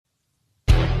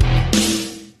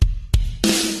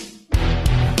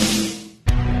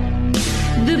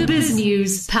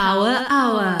BizNews Power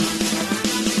Hour.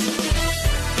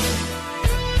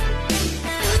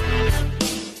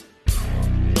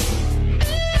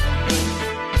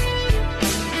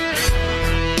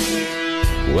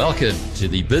 Welcome to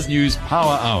the BizNews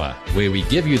Power Hour, where we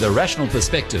give you the rational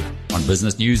perspective on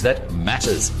business news that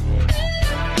matters.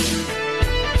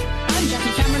 I'm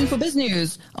Jackie Cameron for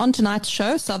BizNews. On tonight's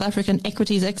show, South African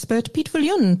equities expert Piet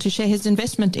Viljoen to share his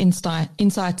investment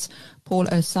insights. Paul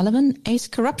O'Sullivan, ace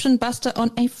corruption buster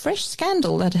on a fresh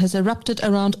scandal that has erupted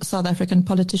around South African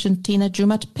politician Tina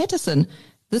Joemat-Pettersson,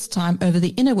 this time over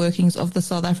the inner workings of the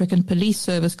South African Police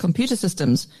Service computer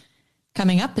systems.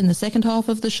 Coming up in the second half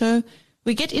of the show,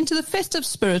 we get into the festive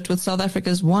spirit with South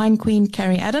Africa's wine queen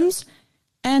Carrie Adams,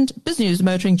 and BizNews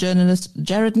motoring journalist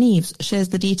Jared Neves shares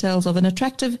the details of an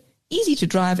attractive,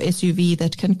 easy-to-drive SUV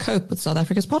that can cope with South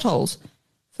Africa's potholes.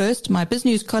 First, my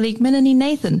BizNews colleague Melanie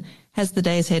Nathan has the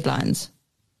day's headlines.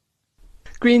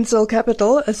 Greensill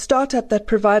Capital, a startup that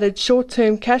provided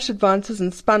short-term cash advances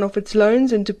and spun off its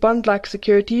loans into bond-like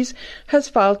securities, has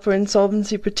filed for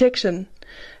insolvency protection.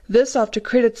 This after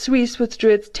Credit Suisse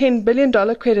withdrew its $10 billion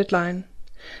credit line.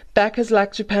 Backers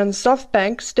like Japan's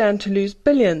SoftBank stand to lose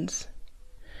billions.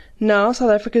 Now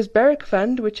South Africa's Barrick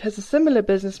Fund, which has a similar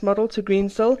business model to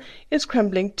Greensill, is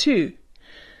crumbling too.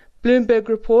 Bloomberg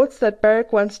reports that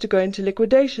Barrick wants to go into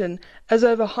liquidation, as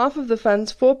over half of the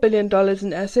fund's $4 billion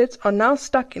in assets are now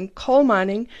stuck in coal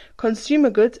mining, consumer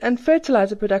goods and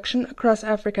fertilizer production across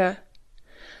Africa.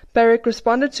 Barrick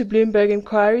responded to Bloomberg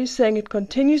inquiries saying it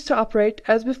continues to operate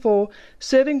as before,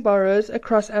 serving borrowers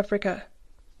across Africa.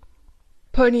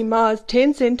 Pony Ma's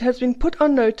Tencent has been put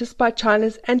on notice by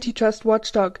China's antitrust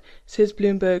watchdog, says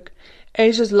Bloomberg.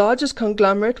 Asia's largest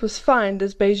conglomerate was fined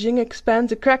as Beijing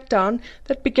expands a crackdown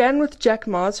that began with Jack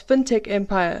Ma's fintech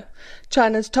empire.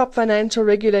 China's top financial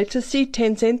regulators see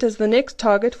Tencent as the next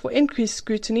target for increased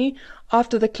scrutiny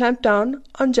after the clampdown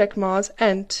on Jack Ma's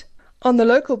Ant. On the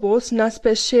local bourse,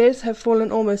 Naspers shares have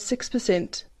fallen almost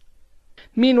 6%.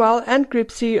 Meanwhile, Ant Group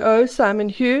CEO Simon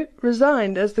Hu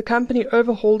resigned as the company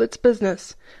overhauled its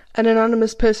business, an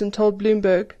anonymous person told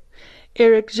Bloomberg.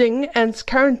 Eric Jing, Ant's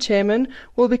current chairman,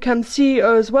 will become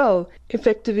CEO as well,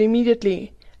 effective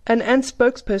immediately. An Ant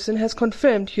spokesperson has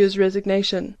confirmed Hu's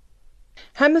resignation.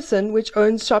 Hammerson, which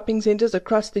owns shopping centres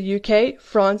across the UK,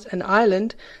 France and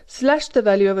Ireland, slashed the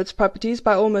value of its properties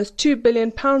by almost £2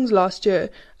 billion last year,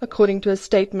 according to a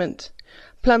statement.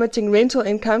 Plummeting rental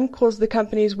income caused the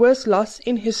company's worst loss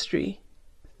in history.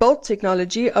 Bolt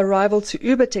Technology, a rival to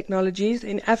Uber Technologies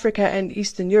in Africa and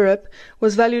Eastern Europe,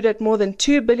 was valued at more than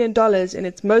 $2 billion in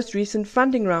its most recent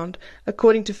funding round,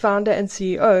 according to founder and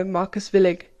CEO Marcus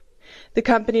Willig. The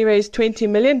company raised $20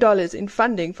 million in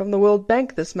funding from the World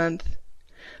Bank this month.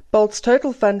 Bolt's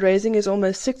total fundraising is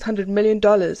almost $600 million.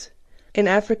 In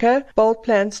Africa, Bolt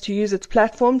plans to use its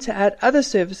platform to add other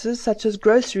services such as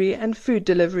grocery and food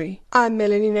delivery. I'm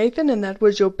Melanie Nathan, and that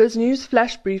was your BizNews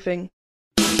Flash Briefing.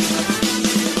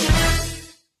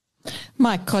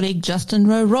 My colleague Justin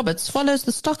Rowe-Roberts follows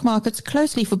the stock markets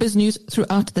closely for BizNews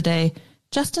throughout the day.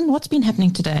 Justin, what's been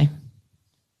happening today?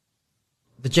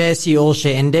 The JSE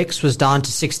All-Share Index was down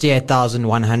to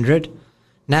 68,100.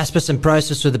 Naspers and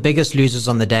Prosus were the biggest losers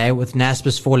on the day, with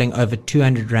Naspers falling over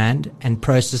 200 Rand and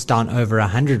Prosus down over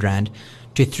 100 Rand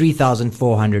to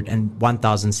 3,400 and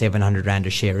 1,700 Rand a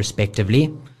share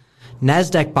respectively.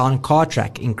 Nasdaq-bound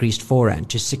Cartrack increased 4 Rand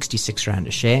to 66 Rand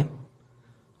a share.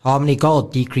 Harmony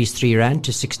Gold decreased 3 Rand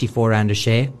to 64 Rand a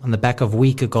share on the back of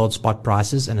weaker gold spot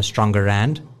prices and a stronger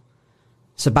Rand.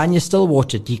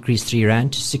 Sibanye-Stillwater decreased 3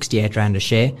 Rand to 68 Rand a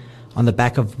share on the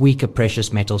back of weaker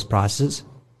precious metals prices.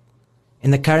 In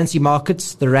the currency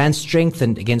markets, the Rand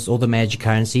strengthened against all the major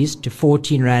currencies to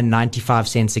 14 Rand 95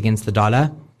 cents against the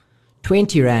dollar,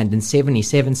 20 Rand and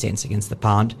 77 cents against the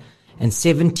pound, and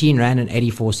 17 Rand and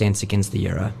 84 cents against the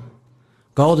euro.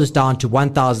 Gold is down to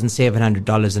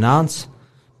 $1,700 an ounce.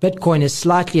 Bitcoin is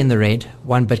slightly in the red.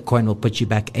 1 Bitcoin will put you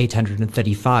back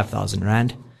 835,000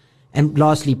 Rand. And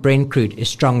lastly, Brent crude is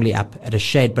strongly up at a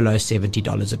shade below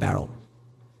 $70 a barrel.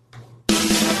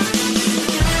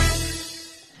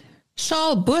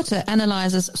 Charles Buerter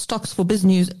analyzes stocks for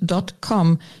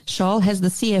BizNews.com. Charles has the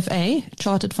CFA,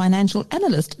 Chartered Financial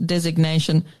Analyst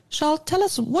designation. Charles, tell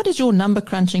us, what is your number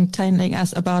crunching telling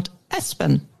us about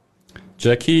Aspen?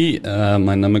 Jackie,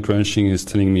 my number crunching is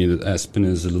telling me that Aspen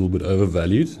is a little bit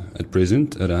overvalued at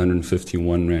present at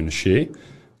 151 Rand a share.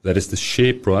 That is the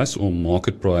share price or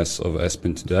market price of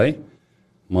Aspen today.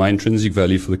 My intrinsic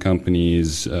value for the company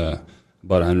is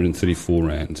about 134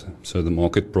 Rand. So the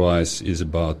market price is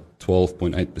about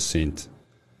 12.8%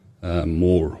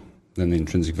 more than the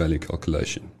intrinsic value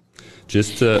calculation.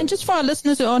 And just for our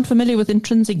listeners who aren't familiar with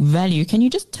intrinsic value, can you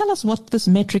just tell us what this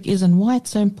metric is and why it's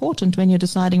so important when you're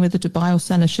deciding whether to buy or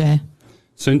sell a share?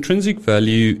 So intrinsic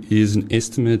value is an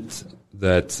estimate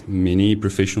that many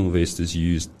professional investors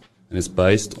use, and it's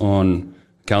based on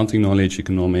accounting knowledge,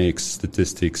 economics,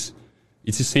 statistics.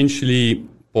 It's essentially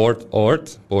part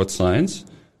art, part science,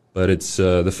 but it's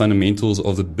the fundamentals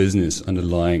of the business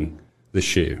underlying the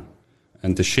share.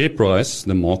 And the share price,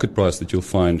 the market price that you'll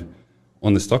find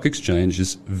on the stock exchange,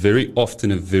 is very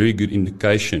often a very good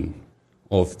indication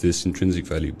of this intrinsic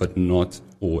value, but not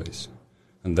always.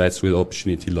 And that's where the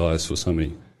opportunity lies for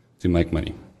somebody to make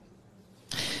money.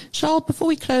 Charles, before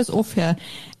we close off here,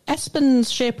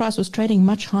 Aspen's share price was trading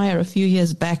much higher a few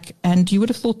years back, and you would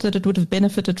have thought that it would have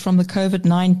benefited from the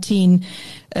COVID-19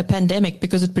 pandemic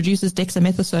because it produces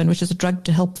dexamethasone, which is a drug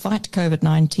to help fight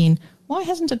COVID-19. Why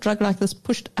hasn't a drug like this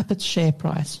pushed up its share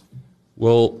price?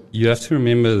 Well, you have to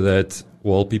remember that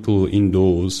while people were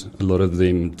indoors, a lot of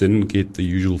them didn't get the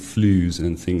usual flus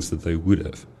and things that they would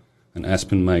have. And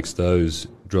Aspen makes those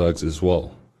drugs as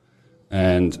well.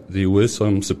 And there were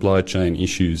some supply chain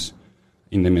issues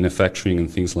in the manufacturing and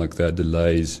things like that,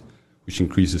 delays, which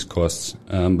increases costs.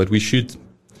 But we should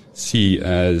see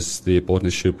as their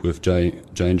partnership with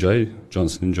J&J,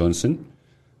 Johnson & Johnson,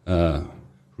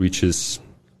 reaches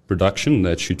production,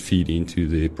 that should feed into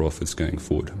their profits going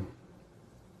forward.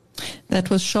 That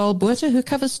was Charles Botha, who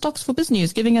covers stocks for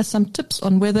BizNews, giving us some tips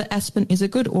on whether Aspen is a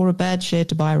good or a bad share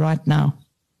to buy right now.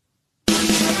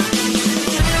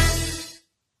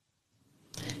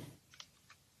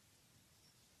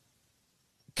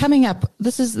 Coming up,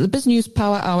 this is the BizNews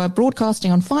Power Hour,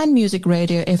 broadcasting on Fine Music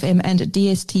Radio FM and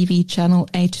DSTV channel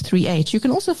 838. You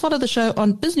can also follow the show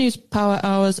on BizNews Power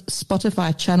Hour's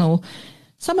Spotify channel.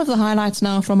 Some of the highlights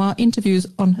now from our interviews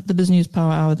on the BizNews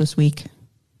Power Hour this week.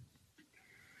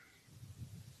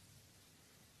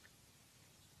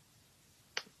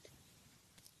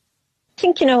 I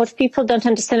think, what people don't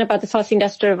understand about the Fourth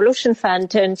Industrial Revolution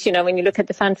Fund, and, when you look at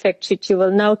the fund fact sheet, you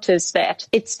will notice that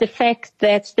it's the fact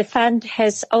that the fund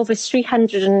has over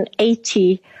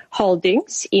 380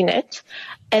 holdings in it.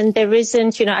 And there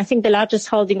isn't, I think the largest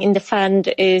holding in the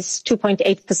fund is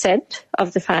 2.8%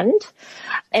 of the fund.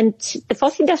 And the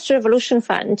Fourth Industrial Revolution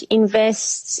Fund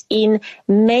invests in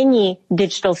many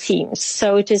digital themes.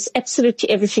 So it is absolutely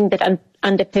everything that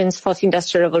underpins Fourth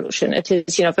Industrial Revolution. It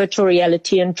is, virtual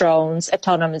reality and drones,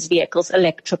 autonomous vehicles,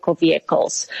 electrical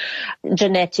vehicles,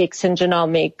 genetics and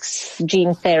genomics,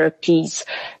 gene therapies.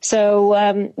 So,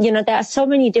 there are so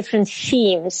many different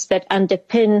themes that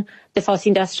underpin the Fourth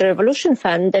Industrial Revolution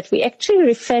Fund that we actually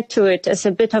refer to it as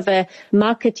a bit of a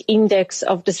market index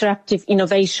of disruptive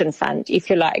innovation fund, if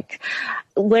you like.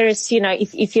 Whereas,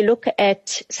 if you look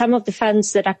at some of the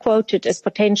funds that are quoted as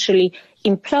potentially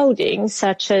imploding,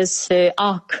 such as the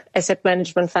ARC asset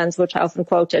management funds, which are often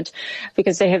quoted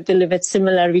because they have delivered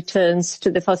similar returns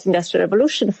to the Fourth Industrial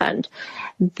Revolution Fund.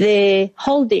 The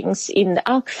holdings in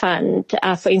the ARC fund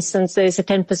are, for instance, there's a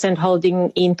 10%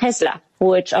 holding in Tesla,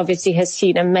 which obviously has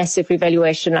seen a massive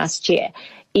revaluation last year.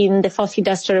 In the Fourth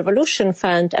Industrial Revolution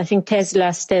Fund, I think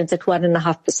Tesla stands at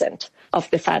 1.5% of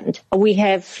the fund. We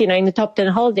have, in the top 10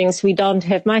 holdings, we don't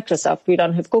have Microsoft, we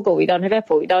don't have Google, we don't have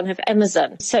Apple, we don't have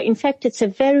Amazon. So in fact, it's a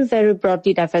very, very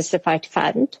broadly diversified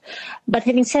fund. But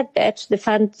having said that, the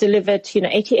fund delivered,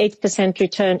 88%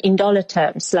 return in dollar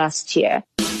terms last year.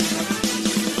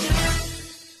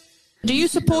 Do you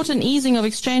support an easing of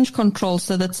exchange controls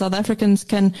so that South Africans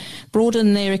can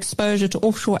broaden their exposure to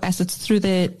offshore assets through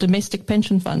their domestic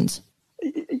pension funds?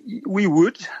 We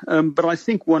would, but I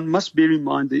think one must bear in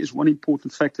mind there is one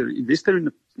important factor.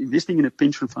 Investing in a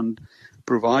pension fund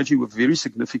provides you with very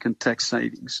significant tax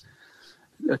savings,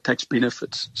 tax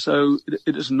benefits. So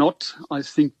it is not, I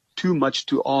think, too much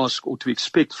to ask or to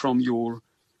expect from your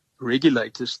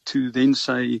regulators to then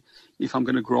say, if I'm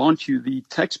going to grant you the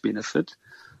tax benefit,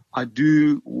 I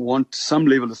do want some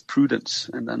level of prudence,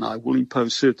 and then I will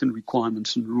impose certain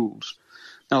requirements and rules.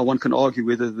 Now, one can argue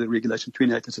whether the Regulation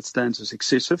 28 as it stands is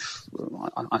excessive.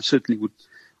 I certainly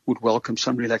would welcome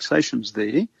some relaxations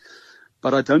there,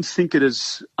 but I don't think it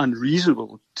is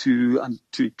unreasonable to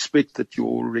expect that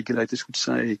your regulators would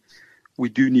say we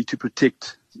do need to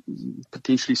protect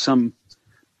potentially some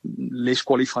less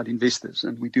qualified investors,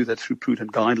 and we do that through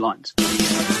prudent guidelines.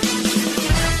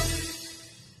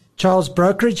 Charles,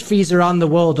 brokerage fees around the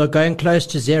world are going close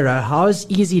to zero. How is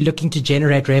Easy looking to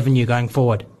generate revenue going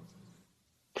forward?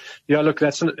 Yeah, look,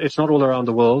 it's not all around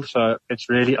the world, so it's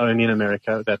really only in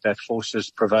America that force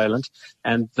is prevalent,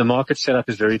 and the market setup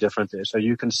is very different there. So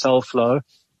you can sell flow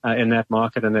in that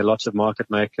market, and there are lots of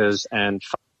market makers and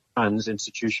funds,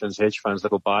 institutions, hedge funds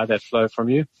that will buy that flow from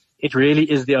you. it really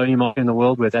is the only market in the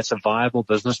world where that's a viable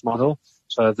business model.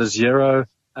 So the zero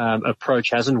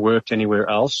approach hasn't worked anywhere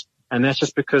else. And that's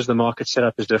just because the market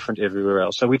setup is different everywhere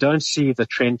else. So we don't see the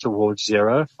trend towards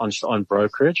zero on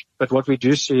brokerage. But what we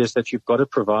do see is that you've got to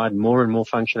provide more and more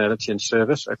functionality and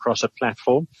service across a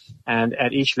platform. And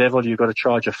at each level, you've got to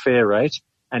charge a fair rate.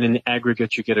 And in the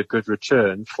aggregate, you get a good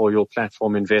return for your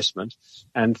platform investment.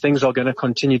 And things are going to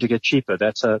continue to get cheaper.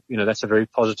 That's a very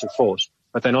positive force.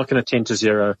 But they're not going to tend to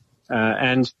zero.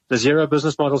 And the zero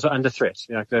business models are under threat.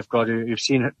 You've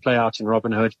seen it play out in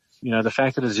Robinhood. The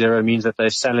fact that it's zero means that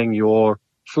they're selling your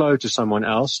flow to someone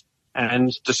else,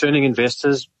 and discerning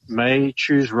investors may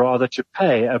choose rather to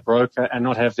pay a broker and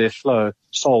not have their flow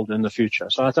sold in the future.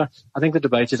 So I think the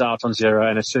debate is out on zero,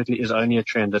 and it certainly is only a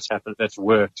trend that's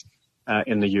worked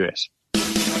in the US.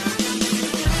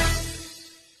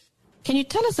 Can you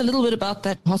tell us a little bit about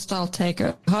that hostile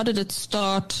takeover? How did it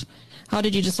start? How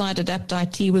did you decide Adapt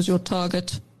IT was your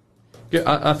target? Yeah,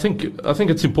 I think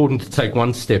it's important to take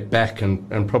one step back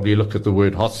and probably look at the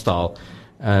word hostile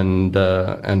and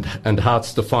how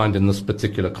it's defined in this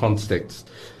particular context.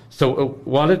 So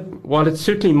while it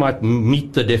certainly might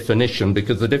meet the definition,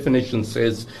 because the definition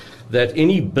says that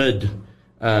any bid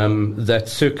that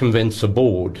circumvents a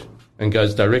board and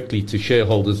goes directly to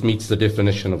shareholders meets the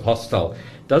definition of hostile,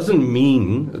 doesn't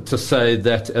mean to say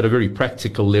that at a very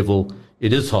practical level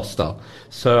it is hostile.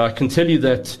 So I can tell you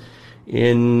that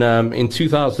in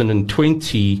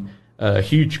 2020, a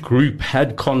huge group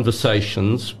had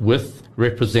conversations with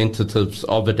representatives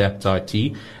of Adapt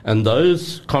IT, and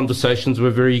those conversations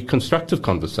were very constructive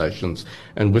conversations,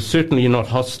 and were certainly not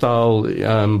hostile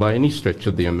by any stretch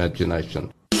of the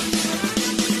imagination.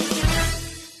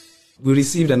 We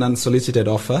received an unsolicited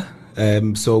offer,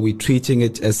 so we're treating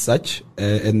it as such,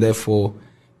 and therefore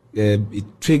it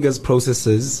triggers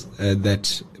processes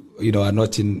that are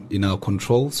not in our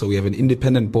control. So we have an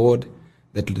independent board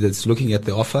that's looking at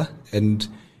the offer, and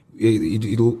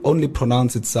it will only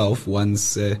pronounce itself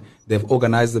once they've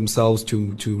organized themselves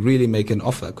to really make an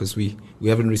offer, because we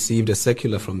haven't received a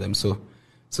circular from them. So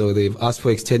they've asked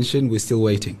for extension. We're still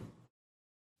waiting.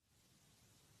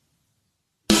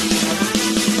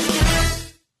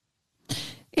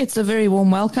 It's a very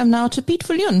warm welcome now to Piet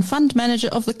Viljoen, fund manager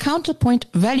of the Counterpoint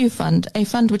Value Fund, a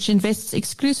fund which invests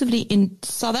exclusively in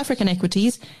South African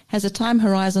equities, has a time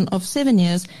horizon of 7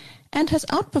 years, and has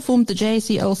outperformed the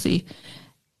JSE-LSE.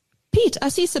 Piet, I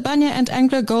see Sibanye and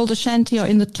Anglo Gold Ashanti are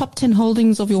in the top 10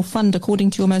 holdings of your fund, according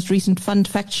to your most recent fund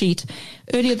fact sheet.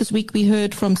 Earlier this week, we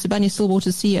heard from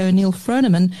Sibanye-Stillwater's CEO Neil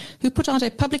Froneman, who put out a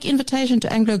public invitation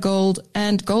to Anglo Gold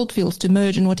and Goldfields to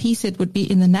merge in what he said would be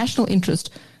in the national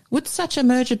interest. Would such a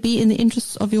merger be in the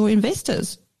interests of your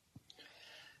investors?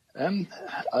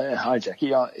 Hi, Jackie.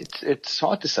 Yeah, it's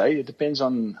hard to say. It depends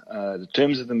on the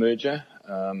terms of the merger,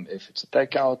 if it's a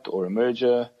takeout or a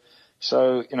merger.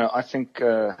 So, I think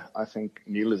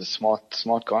Neil is a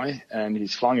smart guy, and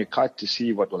he's flying a kite to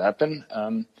see what will happen.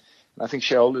 I think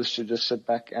shareholders should just sit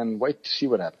back and wait to see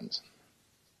what happens.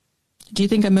 Do you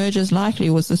think a merger is likely,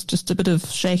 or was this just a bit of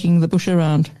shaking the bush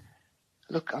around?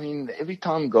 Look, every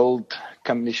time gold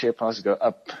company share prices go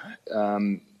up,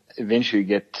 eventually you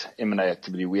get M&A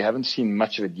activity. We haven't seen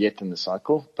much of it yet in the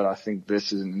cycle, but I think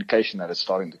this is an indication that it's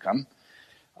starting to come.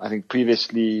 I think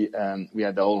previously we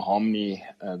had the whole Harmony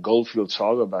Goldfield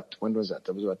saga, but when was that?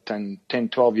 That was about 10,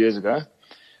 12 years ago,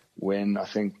 when I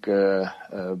think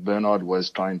Bernard was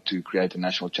trying to create a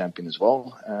national champion as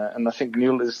well. And I think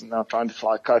Neil is now trying to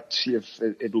fly a kite to see if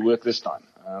it will work this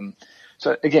time.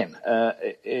 So again,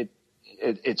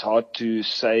 it's hard to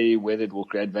say whether it will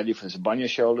create value for Sibanye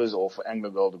shareholders or for Anglo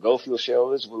Gold or Goldfield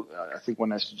shareholders. I think one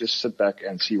has to just sit back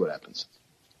and see what happens.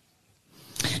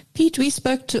 Piet, we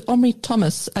spoke to Omri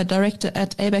Thomas, a director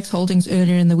at Abex Holdings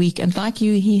earlier in the week, and like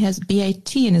you, he has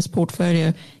BAT in his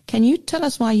portfolio. Can you tell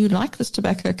us why you like this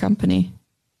tobacco company?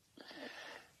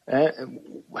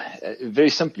 Very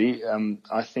simply,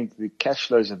 I think the cash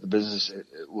flows that the business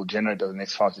will generate over the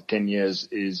next 5 to 10 years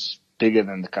is bigger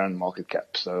than the current market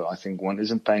cap. So I think one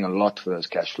isn't paying a lot for those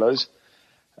cash flows.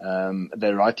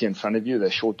 They're right here in front of you.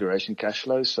 They're short duration cash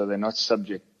flows, so they're not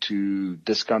subject to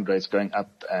discount rates going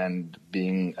up and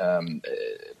being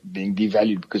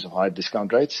devalued because of high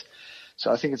discount rates.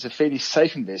 So I think it's a fairly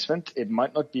safe investment. It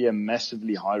might not be a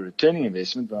massively high returning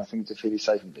investment, but I think it's a fairly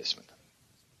safe investment.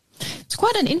 It's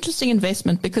quite an interesting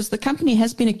investment because the company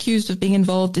has been accused of being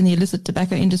involved in the illicit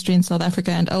tobacco industry in South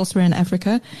Africa and elsewhere in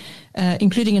Africa,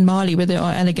 including in Mali, where there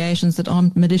are allegations that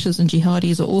armed militias and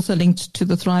jihadis are also linked to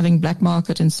the thriving black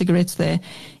market in cigarettes there.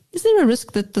 Is there a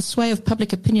risk that the sway of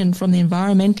public opinion from the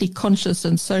environmentally conscious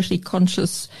and socially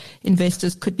conscious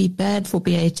investors could be bad for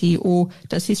BAT, or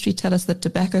does history tell us that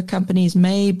tobacco companies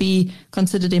may be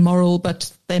considered immoral,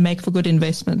 but they make for good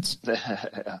investments?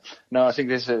 No, I think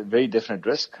there's a very definite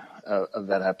risk of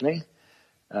that happening.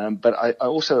 But I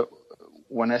also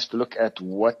one has to look at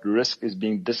what risk is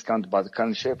being discounted by the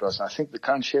current share price. I think the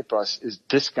current share price is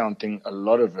discounting a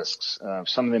lot of risks,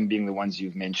 some of them being the ones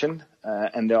you've mentioned,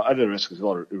 and there are other risks as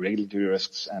well, regulatory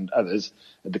risks and others,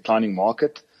 a declining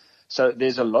market. So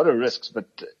there's a lot of risks, but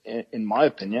in my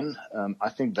opinion, I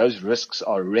think those risks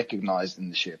are recognized in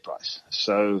the share price.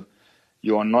 So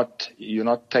you're not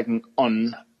taking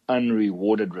on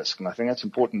unrewarded risk. And I think that's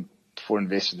important for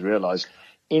investors to realize.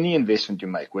 Any investment you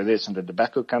make, whether it's in a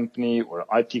tobacco company or an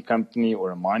IT company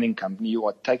or a mining company, you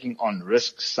are taking on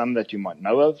risks, some that you might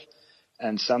know of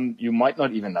and some you might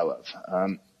not even know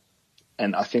of.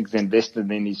 And I think the investor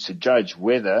then needs to judge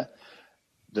whether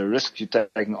the risks you're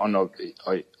taking on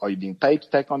are you being paid to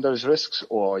take on those risks,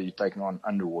 or are you taking on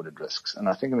unrewarded risks? And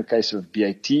I think in the case of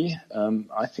BAT,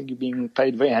 I think you're being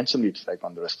paid very handsomely to take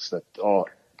on the risks that are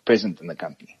present in the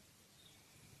company.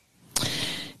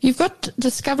 You've got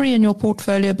Discovery in your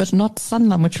portfolio, but not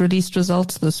Sanlam, which released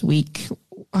results this week.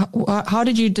 How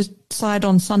did you decide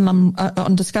on Sanlam,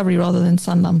 on Discovery rather than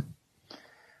Sanlam?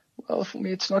 Well, for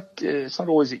me, it's not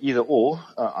always either or.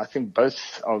 I think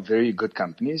both are very good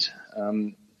companies.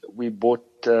 We bought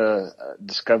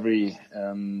Discovery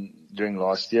during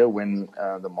last year when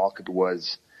the market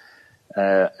was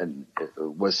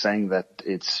saying that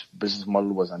its business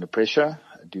model was under pressure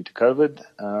due to COVID,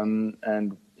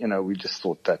 and we just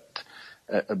thought that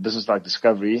a business like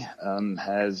Discovery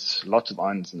has lots of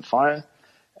irons in the fire,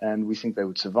 and we think they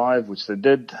would survive, which they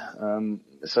did.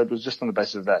 So it was just on the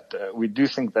basis of that. We do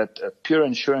think that a pure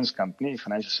insurance company,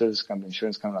 financial service company,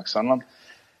 insurance company like Sanlam,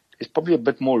 is probably a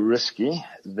bit more risky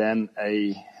than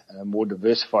a more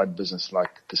diversified business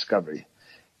like Discovery.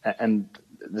 And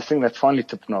the thing that finally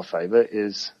tipped in our favor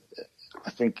is,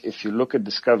 I think if you look at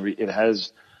Discovery, it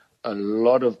has a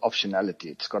lot of optionality.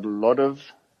 It's got a lot of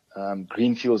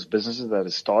greenfields businesses that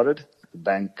have started, the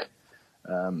bank,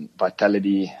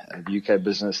 Vitality, the UK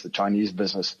business, the Chinese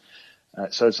business.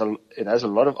 So it has a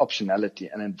lot of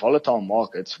optionality, and in volatile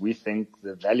markets, we think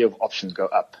the value of options go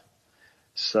up.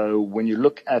 So when you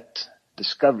look at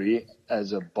Discovery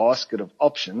as a basket of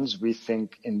options, we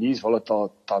think in these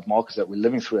volatile type markets that we're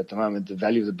living through at the moment, the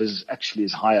value of the business actually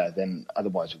is higher than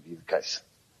otherwise would be the case.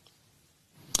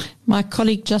 My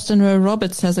colleague Justin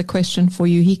Rowe-Roberts has a question for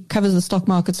you. He covers the stock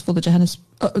markets for covers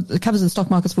the stock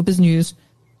markets for BizNews.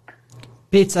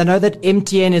 Piet, I know that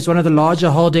MTN is one of the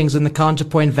larger holdings in the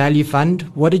Counterpoint Value Fund.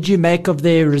 What did you make of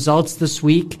their results this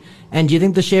week? And do you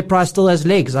think the share price still has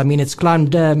legs? I mean, it's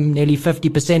climbed nearly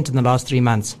 50% in the last 3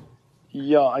 months.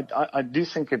 Yeah, I do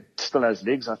think it still has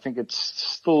legs. I think it's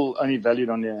still only valued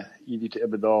on the EV to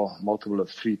EBITDA multiple of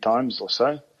 3 times or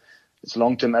so. Its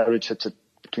long-term average sits at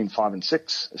between 5 and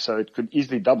 6, so it could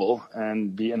easily double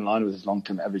and be in line with its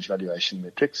long-term average valuation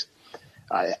metrics.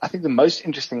 I think the most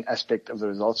interesting aspect of the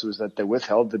results was that they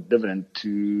withheld the dividend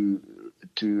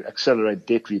to accelerate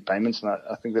debt repayments, and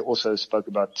I think they also spoke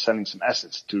about selling some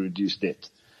assets to reduce debt.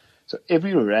 So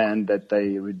every rand that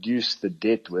they reduce the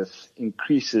debt with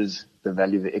increases the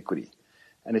value of the equity.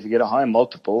 And if you get a higher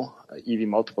multiple, EV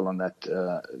multiple on that,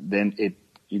 then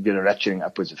you get a ratcheting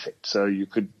upwards effect. So you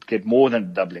could get more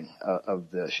than doubling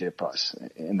of the share price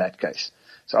in that case.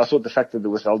 So I thought the fact that they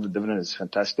withheld the dividend is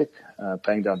fantastic.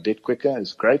 Paying down debt quicker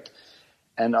is great.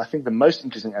 And I think the most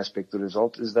interesting aspect of the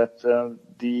result is that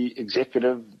the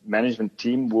executive management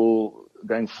team will,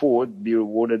 going forward, be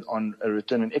rewarded on a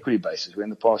return on equity basis, where in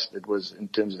the past it was in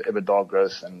terms of EBITDA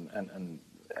growth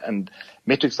and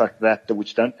metrics like that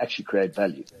which don't actually create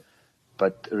value.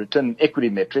 But a return on equity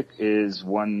metric is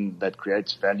one that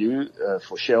creates value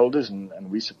for shareholders,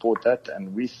 and we support that.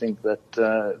 And we think that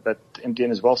that MTN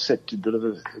is well set to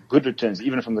deliver good returns,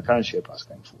 even from the current share price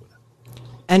going forward.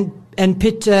 And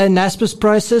Piet, Naspers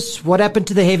process, what happened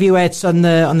to the heavyweights on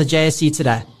the JSE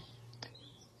today?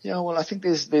 Yeah, well, I think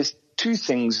there's 2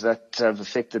 things that have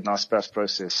affected Naspers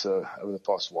process over the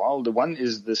past while. The one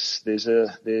is this: there's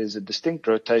a distinct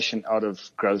rotation out of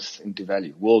growth into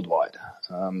value worldwide.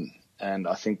 And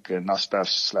I think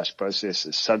Naspers/process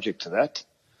is subject to that.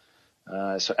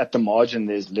 So at the margin,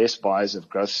 there's less buyers of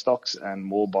growth stocks and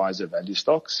more buyers of value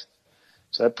stocks.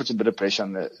 So that puts a bit of pressure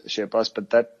on the share price, but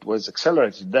that was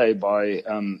accelerated today by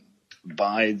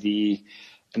the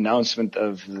announcement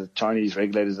of the Chinese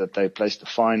regulators that they placed a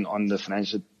fine on the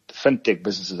financial fintech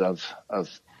businesses of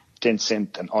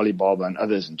Tencent and Alibaba and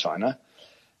others in China,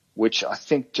 which I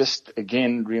think just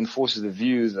again reinforces the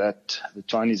view that the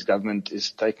Chinese government is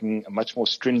taking a much more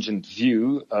stringent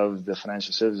view of the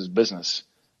financial services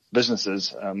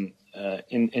businesses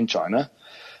in China.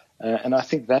 And I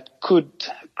think that could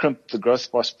crimp the growth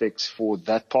prospects for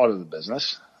that part of the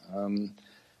business.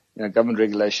 Government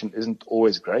regulation isn't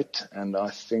always great, and I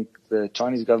think the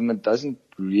Chinese government doesn't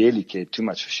really care too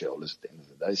much for shareholders at the end of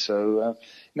the day. So,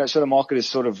 so the market is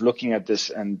sort of looking at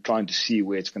this and trying to see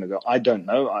where it's going to go. I don't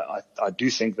know. I do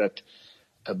think that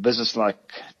a business like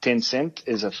Tencent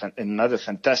is another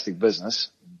fantastic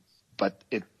business, but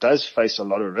it does face a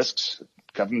lot of risks.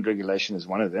 Government regulation is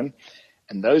one of them.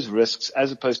 And those risks,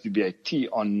 as opposed to BAT,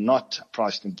 are not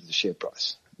priced into the share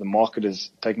price. The market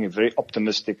is taking a very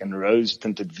optimistic and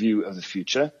rose-tinted view of the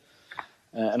future.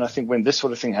 And I think when this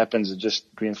sort of thing happens, it just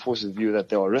reinforces the view that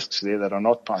there are risks there that are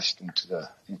not priced into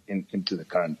the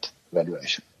current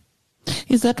valuation.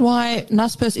 Is that why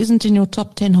Naspers isn't in your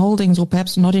top 10 holdings, or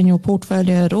perhaps not in your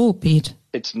portfolio at all, Piet?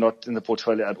 It's not in the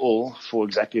portfolio at all for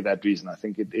exactly that reason. I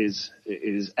think it is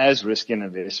as risky an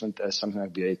investment as something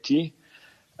like BAT,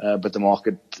 but the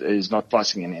market is not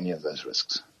pricing in any of those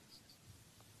risks.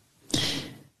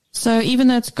 So even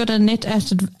though it's got a net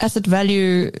asset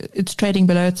value, it's trading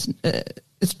below.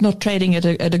 It's not trading at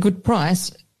a good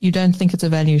price. You don't think it's a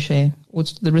value share, or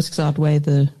the risks outweigh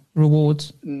the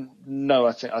rewards? No,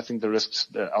 I think the risks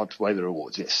outweigh the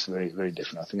rewards. Yes, very, very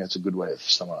different. I think that's a good way of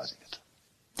summarizing it.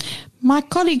 My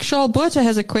colleague Charles Botha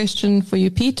has a question for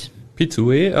you, Piet. Piet,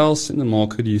 where else in the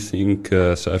market do you think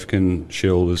South African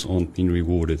shareholders aren't being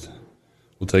rewarded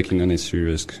or taking unnecessary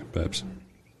risk, perhaps?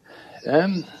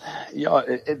 The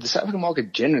South African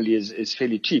market generally is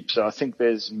fairly cheap. So I think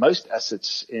most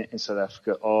assets in South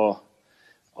Africa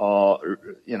are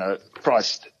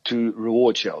priced to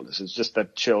reward shareholders. It's just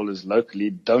that shareholders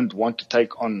locally don't want to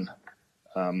take on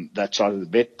that side of the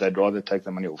bet. They'd rather take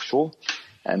the money offshore.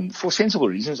 And for sensible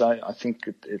reasons, I think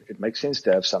it makes sense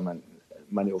to have some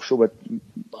money offshore. But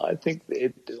I think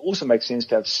it also makes sense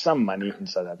to have some money in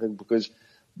South Africa because,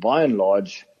 by and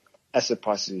large, asset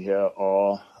prices here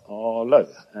are low,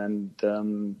 and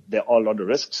there are a lot of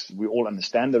risks. We all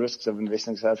understand the risks of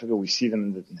investing in South Africa. We see them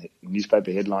in the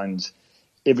newspaper headlines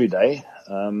every day,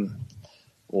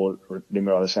 or let me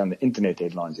rather say on the internet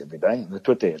headlines every day, the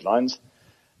Twitter headlines.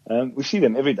 We see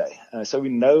them every day. So we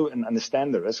know and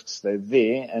understand the risks. They're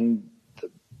there, and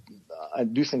I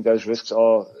do think those risks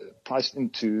are priced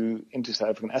into South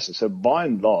African assets. So by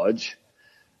and large,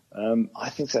 I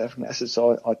think South African assets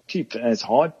are cheap, and it's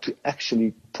hard to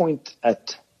actually point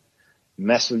at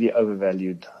massively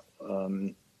overvalued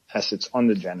assets on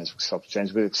the Johannesburg Stock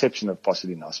Exchange, with the exception of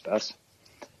possibly Naspers.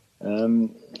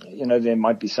 There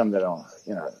might be some that are,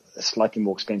 slightly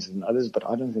more expensive than others, but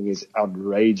I don't think it's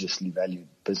outrageously valued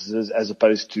businesses, as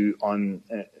opposed to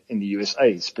in the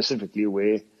USA specifically,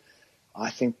 where I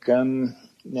think,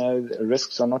 the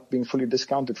risks are not being fully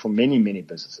discounted for many, many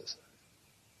businesses.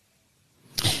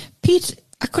 Piet,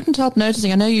 I couldn't help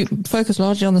noticing, I know you focus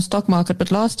largely on the stock market, but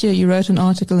last year you wrote an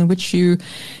article in which you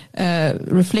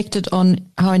reflected on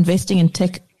how not investing in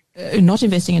tech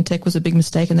was a big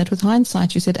mistake, and that with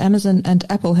hindsight, you said Amazon and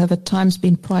Apple have at times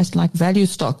been priced like value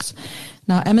stocks.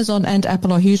 Now, Amazon and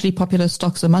Apple are hugely popular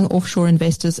stocks among offshore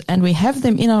investors, and we have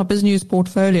them in our BizNews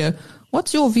portfolio.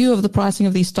 What's your view of the pricing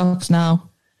of these stocks now?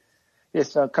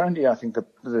 Yes, currently I think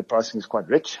the pricing is quite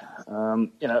rich.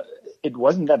 It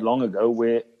wasn't that long ago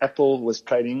where Apple was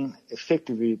trading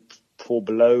effectively for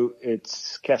below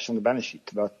its cash on the balance sheet,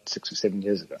 about 6 or 7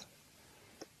 years ago.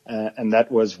 And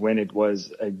that was when it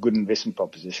was a good investment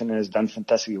proposition, and has done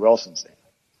fantastically well since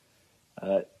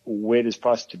then. Where it is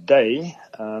priced today,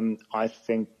 I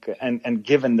think, and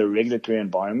given the regulatory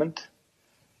environment,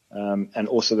 and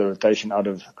also the rotation out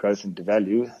of growth into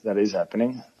value that is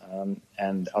happening,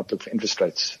 and outlook for interest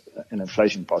rates and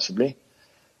inflation possibly,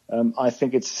 I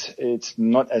think it's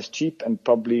not as cheap, and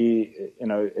probably,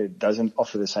 it doesn't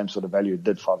offer the same sort of value it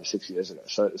did 5 or 6 years ago.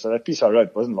 So that piece I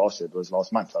wrote wasn't last year, it was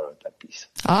last month I wrote that piece.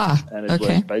 And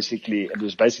it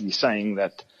was basically saying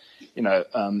that,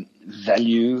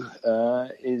 value,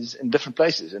 is in different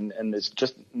places, and it's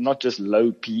just not just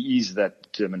low PEs that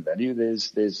determine value.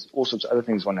 There's all sorts of other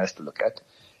things one has to look at.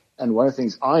 And one of the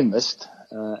things I missed,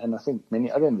 and I think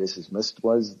many other investors missed,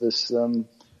 was this,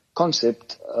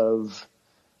 concept of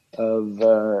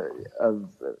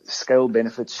scale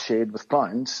benefits shared with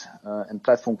clients, and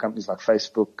platform companies like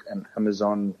Facebook and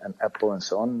Amazon and Apple and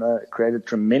so on created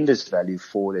tremendous value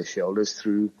for their shareholders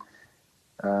through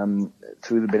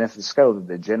the benefit of scale that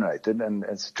they generated, and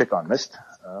it's a trick I missed.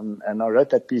 And I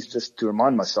wrote that piece just to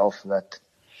remind myself that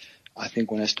I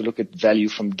think one has to look at value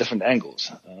from different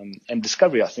angles. And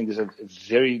Discovery, I think, is a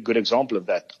very good example of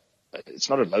that it's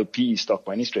not a low PE stock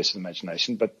by any stretch of the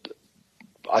imagination, but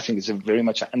I think it's very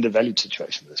much an undervalued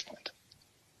situation at this point.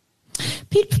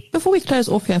 Piet, before we close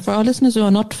off here, for our listeners who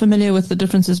are not familiar with the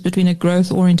differences between a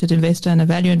growth-oriented investor and a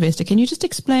value investor, can you just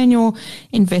explain your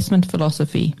investment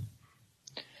philosophy?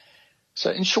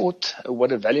 So in short,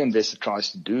 what a value investor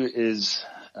tries to do is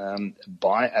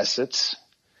buy assets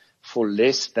for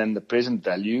less than the present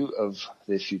value of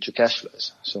their future cash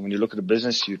flows. So when you look at a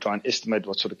business, you try and estimate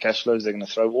what sort of cash flows they're going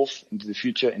to throw off into the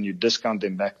future, and you discount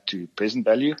them back to present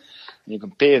value, and you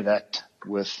compare that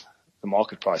with the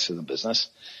market price of the business.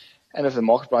 And if the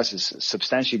market price is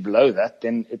substantially below that,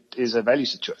 then it is a value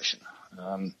situation.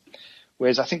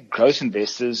 Whereas I think growth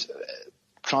investors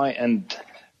try and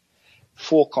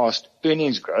forecast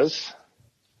earnings growth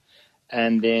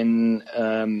and then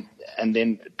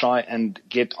try and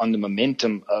get on the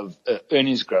momentum of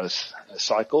earnings growth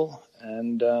cycle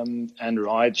and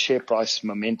ride share price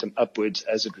momentum upwards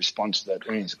as it responds to that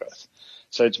earnings growth.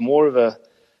 So it's more of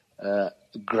a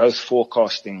growth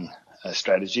forecasting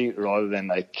strategy rather than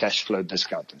a cash flow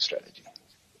discounting strategy.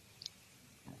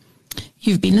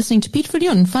 You've been listening to Piet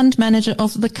Viljoen, fund manager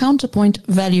of the Counterpoint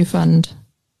Value Fund.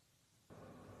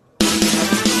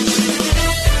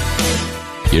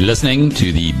 You're listening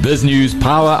to the BizNews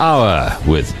Power Hour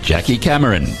with Jackie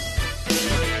Cameron.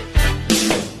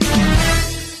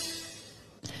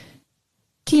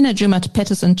 Tina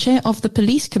Jumat-Peterson, chair of the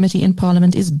Police Committee in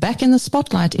Parliament, is back in the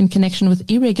spotlight in connection with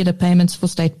irregular payments for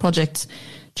state projects.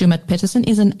 Jumat-Peterson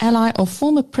is an ally of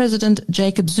former President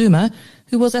Jacob Zuma,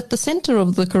 who was at the center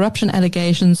of the corruption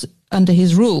allegations under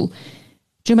his rule.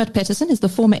 Jumat-Peterson is the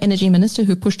former energy minister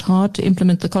who pushed hard to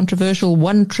implement the controversial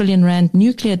R1 trillion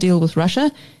nuclear deal with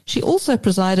Russia. She also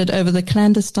presided over the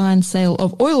clandestine sale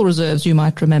of oil reserves, you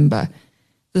might remember.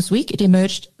 This week it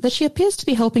emerged that she appears to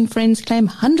be helping friends claim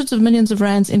hundreds of millions of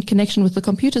rands in connection with the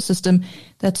computer system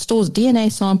that stores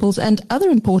DNA samples and other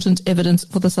important evidence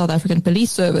for the South African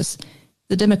Police Service.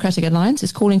 The Democratic Alliance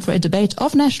is calling for a debate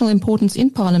of national importance in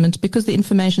Parliament because the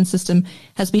information system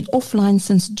has been offline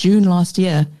since June last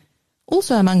year.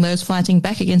 Also among those fighting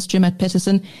back against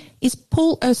Jumat-Peterson is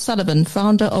Paul O'Sullivan,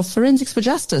 founder of Forensics for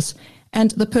Justice,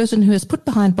 and the person who has put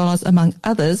behind bars, among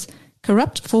others,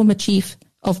 corrupt former chief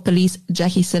of police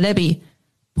Jackie Celebi.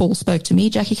 Paul spoke to me,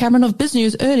 Jackie Cameron of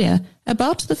BizNews, earlier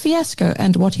about the fiasco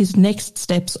and what his next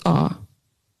steps are.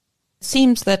 It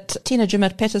seems that Tina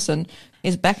Jumat-Peterson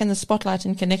is back in the spotlight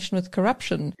in connection with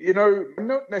corruption. You know, I'm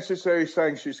not necessarily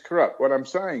saying she's corrupt. What I'm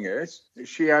saying is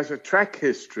she has a track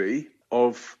history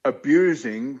of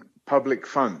abusing public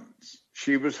funds.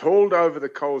 She was hauled over the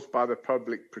coals by the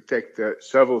public protector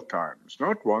several times,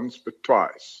 not once, but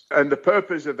twice. And the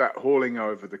purpose of that hauling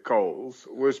over the coals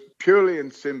was purely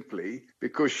and simply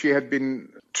because she had been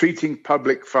treating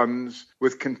public funds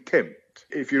with contempt.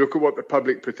 If you look at what the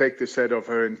public protector said of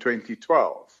her in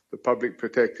 2012, the public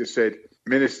protector said,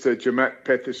 Minister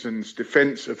Jumat-Peterson's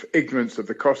defence of ignorance of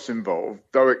the costs involved,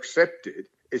 though accepted,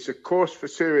 is a cause for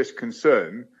serious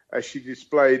concern as she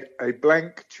displayed a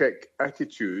blank cheque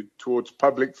attitude towards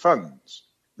public funds.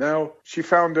 Now, she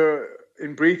found her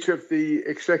in breach of the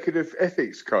Executive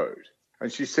Ethics Code,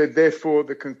 and she said, therefore,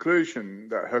 the conclusion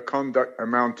that her conduct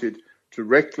amounted to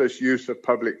reckless use of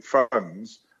public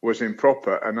funds was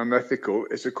improper and unethical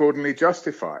is accordingly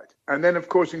justified. And then, of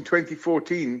course, in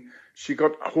 2014, she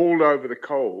got hauled over the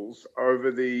coals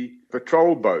over the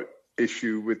patrol boat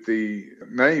issue with the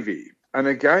Navy. And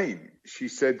again, she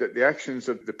said that the actions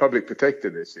of the public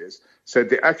protector, said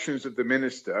the actions of the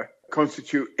minister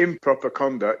constitute improper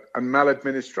conduct and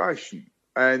maladministration.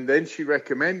 And then she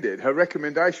recommended, her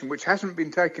recommendation, which hasn't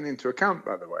been taken into account,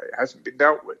 by the way, it hasn't been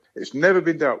dealt with. It's never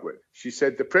been dealt with. She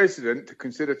said the president to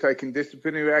consider taking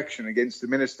disciplinary action against the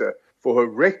minister for her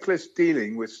reckless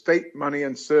dealing with state money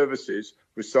and services,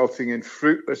 resulting in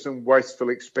fruitless and wasteful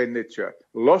expenditure,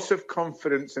 loss of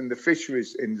confidence in the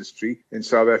fisheries industry in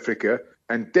South Africa,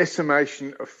 and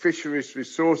decimation of fisheries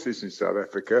resources in South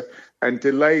Africa, and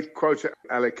delayed quota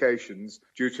allocations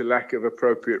due to lack of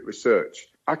appropriate research.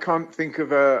 I can't think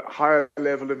of a higher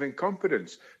level of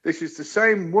incompetence. This is the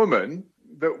same woman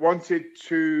that wanted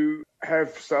to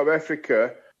have South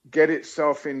Africa get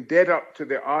itself in debt up to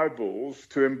the eyeballs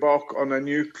to embark on a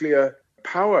nuclear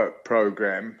power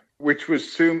program, which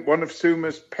was one of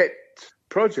Suma's pet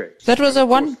projects. That was a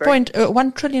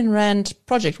 1 trillion rand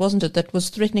project, wasn't it, that was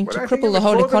threatening to cripple the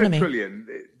whole economy?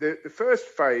 The first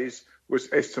phase was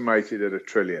estimated at $1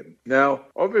 trillion. Now,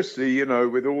 obviously, you know,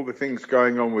 with all the things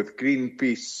going on with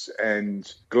Greenpeace and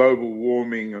global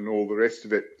warming and all the rest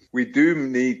of it, we do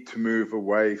need to move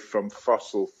away from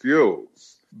fossil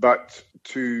fuels. But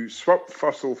to swap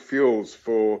fossil fuels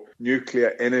for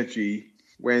nuclear energy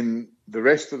when the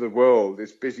rest of the world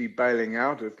is busy bailing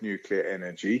out of nuclear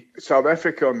energy. South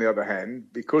Africa, on the other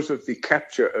hand, because of the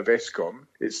capture of Eskom,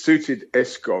 it suited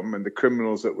Eskom and the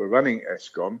criminals that were running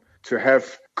Eskom to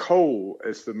have coal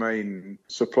as the main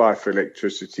supply for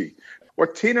electricity.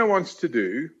 What Tina wants to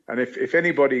do, and if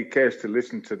anybody cares to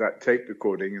listen to that tape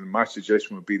recording, and my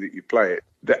suggestion would be that you play it,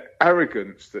 the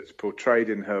arrogance that's portrayed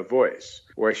in her voice,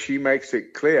 where she makes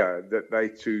it clear that they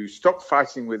to stop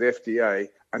fighting with FDA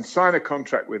and sign a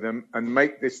contract with them and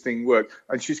make this thing work.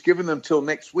 And she's given them till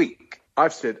next week.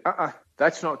 I've said,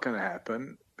 that's not going to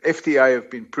happen. FDA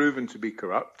have been proven to be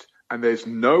corrupt, and there's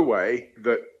no way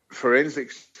that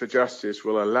Forensics for Justice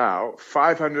will allow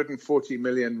 540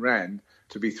 million rand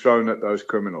to be thrown at those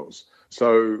criminals.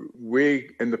 So we're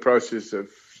in the process of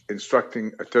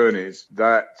instructing attorneys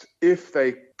that if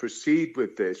they proceed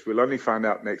with this, we'll only find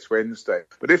out next Wednesday,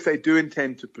 but if they do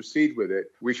intend to proceed with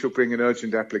it, we shall bring an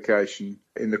urgent application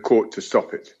in the court to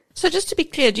stop it. So just to be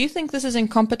clear, do you think this is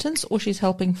incompetence or she's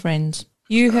helping friends?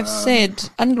 You have said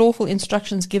unlawful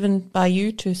instructions given by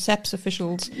you to SAPS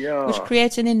officials, which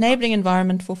creates an enabling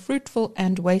environment for fruitful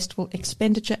and wasteful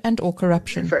expenditure and or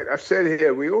corruption. In fact, I've said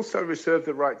here, we also reserve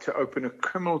the right to open a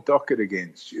criminal docket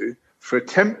against you for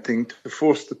attempting to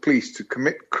force the police to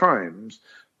commit crimes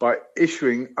by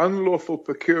issuing unlawful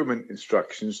procurement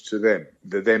instructions to them,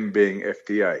 the them being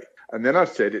FDA. And then I've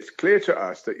said it's clear to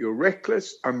us that your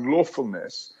reckless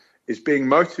unlawfulness is being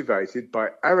motivated by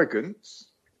arrogance,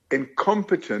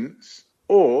 incompetence,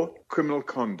 or criminal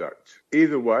conduct.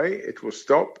 Either way, it will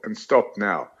stop and stop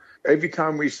now. Every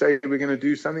time we say we're going to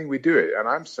do something, we do it. And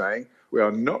I'm saying we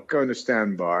are not going to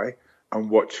stand by and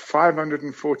watch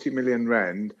 540 million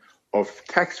rand of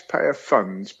taxpayer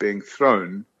funds being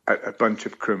thrown at a bunch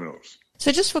of criminals.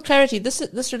 So just for clarity,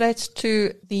 this relates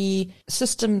to the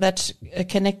system that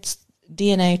connects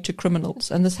DNA to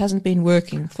criminals, and this hasn't been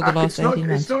working for the last 18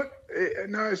 months.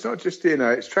 No, it's not just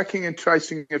DNA. It's tracking and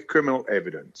tracing of criminal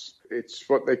evidence. It's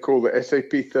what they call the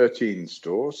SAP 13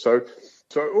 store. So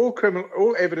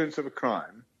all evidence of a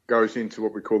crime goes into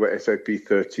what we call the SAP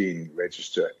 13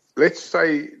 register. Let's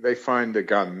say they find a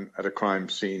gun at a crime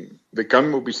scene. The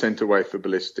gun will be sent away for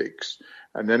ballistics,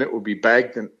 and then it will be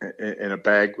bagged in a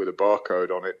bag with a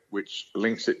barcode on it, which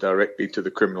links it directly to the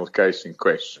criminal case in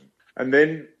question. And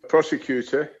then the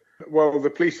prosecutor, well, the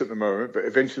police at the moment, but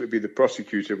eventually it'll be the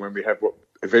prosecutor when we have what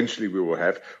eventually we will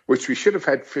have, which we should have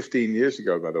had 15 years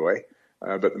ago, by the way,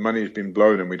 but the money has been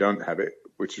blown and we don't have it,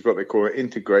 which is what they call an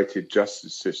integrated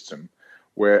justice system,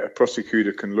 where a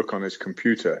prosecutor can look on his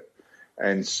computer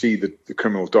and see the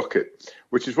criminal docket,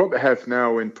 which is what they have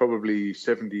now in probably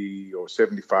 70 or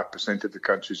 75% of the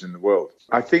countries in the world.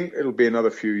 I think it'll be another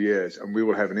few years and we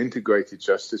will have an integrated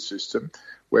justice system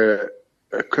where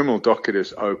a criminal docket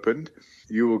is opened.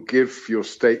 You will give your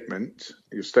statement.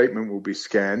 Your statement will be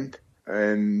scanned,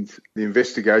 and the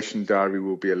investigation diary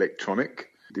will be electronic.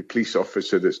 The police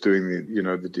officer that's doing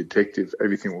the detective,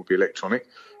 everything will be electronic.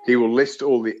 He will list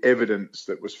all the evidence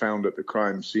that was found at the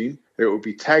crime scene. It will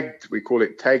be tagged. We call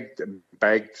it tagged and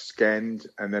bagged, scanned,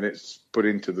 and then it's put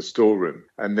into the storeroom.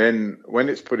 And then when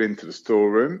it's put into the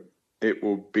storeroom, it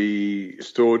will be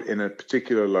stored in a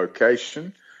particular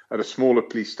location. At a smaller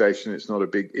police station, it's not a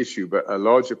big issue, but a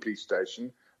larger police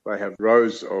station, they have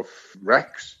rows of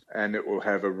racks, and it will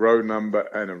have a row number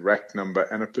and a rack number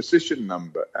and a position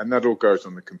number, and that all goes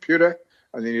on the computer.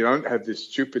 And then you don't have this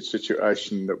stupid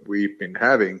situation that we've been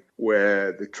having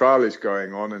where the trial is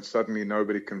going on and suddenly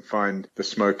nobody can find the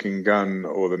smoking gun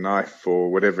or the knife or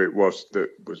whatever it was that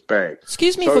was bagged.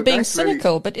 Excuse me for being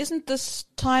cynical, but isn't this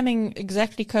timing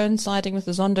exactly coinciding with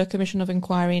the Zondo Commission of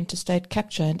Inquiry into State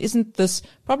Capture? And isn't this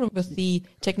problem with the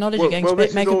technology make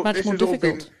it much more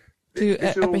difficult to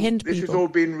apprehend people? This has all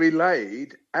been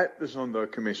relayed at the Zondo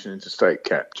Commission into State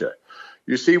Capture.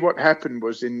 You see, what happened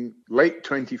was in late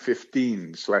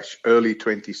 2015/early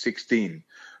 2016,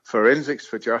 Forensics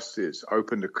for Justice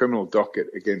opened a criminal docket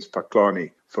against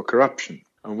Paklani for corruption.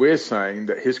 And we're saying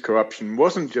that his corruption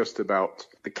wasn't just about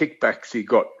the kickbacks he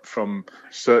got from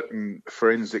certain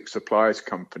forensic supplies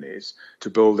companies to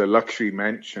build a luxury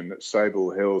mansion at Sable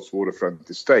Hills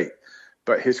Waterfront Estate,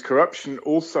 but his corruption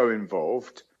also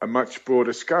involved a much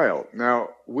broader scale. Now,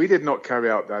 we did not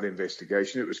carry out that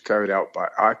investigation. It was carried out by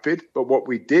IPID. But what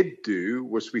we did do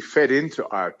was we fed into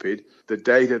IPID the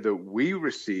data that we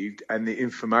received and the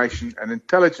information and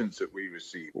intelligence that we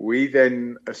received. We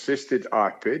then assisted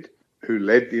IPID, who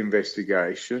led the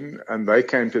investigation, and they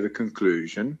came to the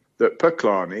conclusion that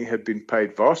Paklani had been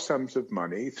paid vast sums of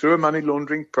money through a money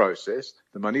laundering process.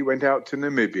 The money went out to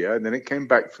Namibia, and then it came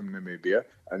back from Namibia,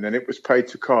 and then it was paid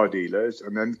to car dealers,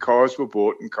 and then cars were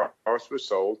bought and cars were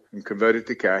sold and converted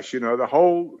to cash. The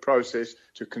whole process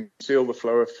to conceal the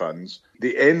flow of funds.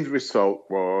 The end result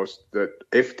was that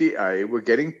FDA were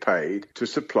getting paid to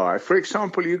supply. For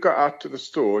example, you go out to the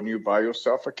store and you buy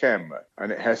yourself a camera,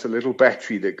 and it has a little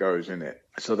battery that goes in it.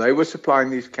 So they were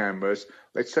supplying these cameras.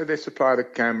 Let's say they supplied a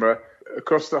camera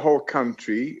across the whole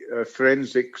country.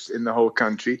 Forensics in the whole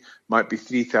country might be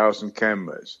 3,000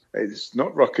 cameras. It's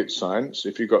not rocket science.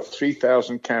 If you've got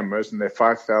 3,000 cameras and they're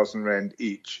 5,000 rand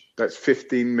each, that's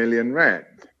 15 million rand.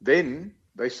 Then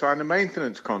they sign a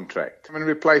maintenance contract and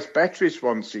replace batteries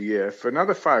once a year for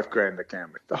another $5,000 a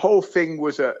camera. The whole thing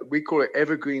was we call it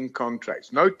evergreen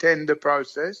contracts. No tender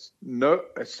process,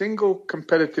 a single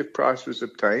competitive price was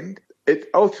obtained. It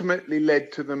ultimately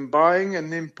led to them buying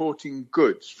and importing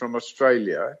goods from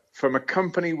Australia from a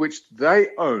company which they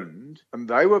owned, and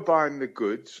they were buying the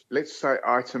goods. Let's say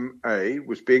item A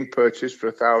was being purchased for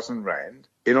 1,000 rand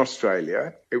in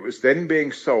Australia. It was then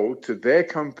being sold to their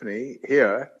company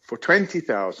here for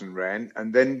 20,000 rand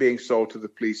and then being sold to the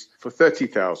police for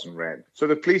 30,000 rand. So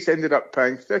the police ended up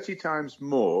paying 30 times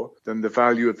more than the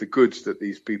value of the goods that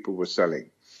these people were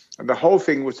selling. And the whole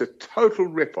thing was a total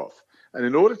rip-off. And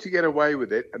in order to get away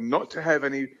with it and not to have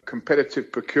any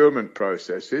competitive procurement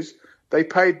processes, they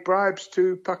paid bribes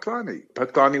to Paklani.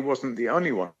 Paklani wasn't the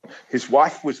only one. His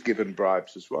wife was given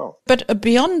bribes as well. But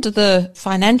beyond the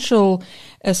financial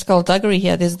skullduggery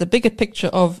here, there's the bigger picture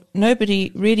of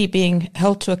nobody really being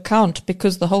held to account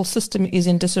because the whole system is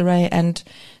in disarray and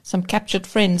some captured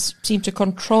friends seem to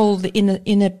control the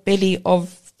inner belly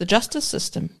of the justice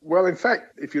system. Well, in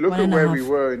fact, if you look at where we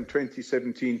were in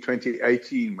 2017,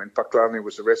 2018, when Paklani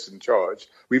was arrested and charged,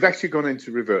 we've actually gone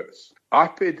into reverse.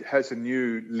 IPID has a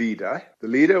new leader. The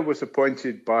leader was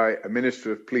appointed by a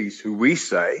minister of police who we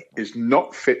say is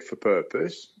not fit for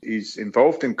purpose. He's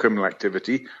involved in criminal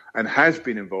activity and has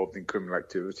been involved in criminal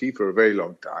activity for a very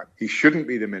long time. He shouldn't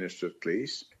be the minister of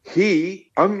police. He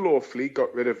unlawfully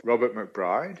got rid of Robert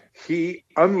McBride. He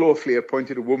unlawfully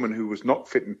appointed a woman who was not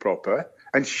fit and proper.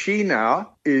 And she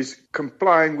now is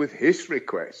complying with his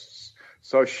requests.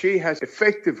 So she has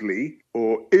effectively,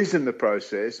 or is in the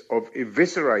process of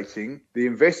eviscerating the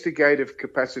investigative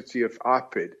capacity of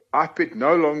IPID. IPID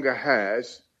no longer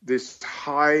has this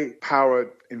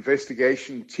high-powered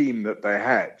investigation team that they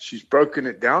had. She's broken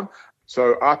it down.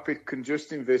 So IPID can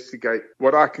just investigate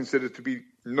what I consider to be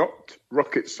not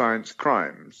rocket science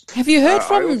crimes. Have you heard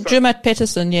from Jumat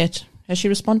Peterson yet? Has she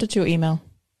responded to your email?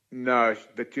 No,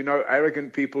 but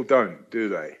arrogant people don't, do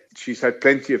they? She's had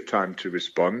plenty of time to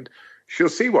respond. She'll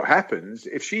see what happens.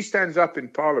 If she stands up in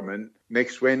Parliament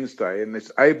next Wednesday and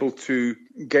is able to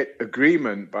get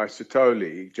agreement by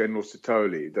General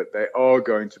Sitoli, that they are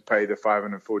going to pay the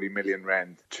 540 million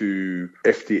rand to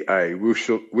FDA,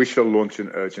 we shall launch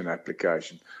an urgent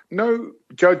application. No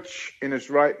judge in his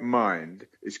right mind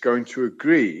is going to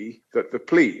agree that the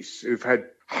police, who've had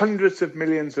hundreds of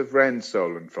millions of rand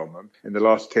stolen from them in the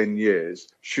last 10 years,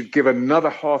 should give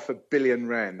another 500 million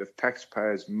rand of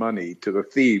taxpayers' money to the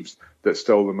thieves that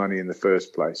stole the money in the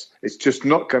first place. It's just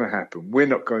not going to happen. We're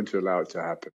not going to allow it to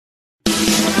happen.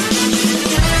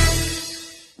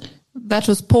 That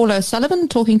was Paul O'Sullivan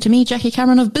talking to me, Jackie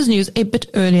Cameron of BizNews, a bit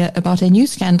earlier about a new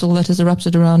scandal that has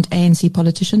erupted around ANC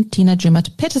politician Tina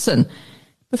Jumat Peterson.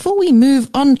 Before we move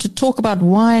on to talk about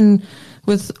wine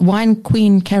with wine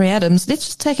queen Carrie Adams, let's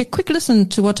just take a quick listen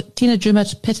to what Tina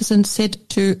Jumat Peterson said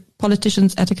to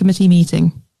politicians at a committee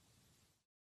meeting.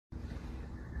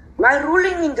 My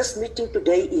ruling in this meeting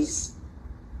today is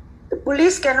the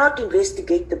police cannot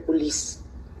investigate the police.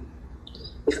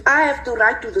 If I have to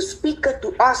write to the Speaker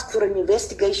to ask for an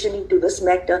investigation into this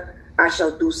matter, I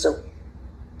shall do so.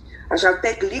 I shall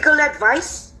take legal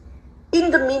advice.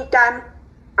 In the meantime,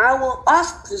 I will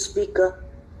ask the Speaker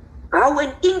how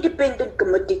an independent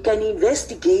committee can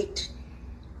investigate,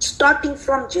 starting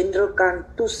from General Khan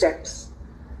to SAPS,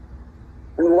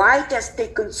 and why it has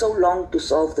taken so long to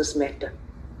solve this matter.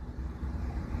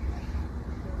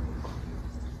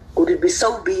 Could it be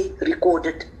so be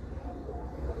recorded?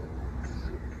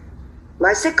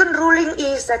 My second ruling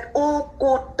is that all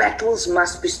court battles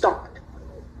must be stopped.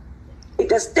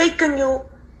 It has taken you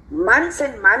months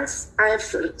and months. I have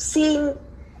seen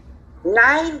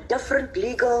 9 different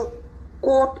legal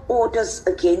court orders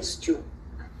against you,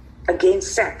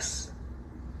 against SAPS.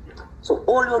 So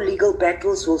all your legal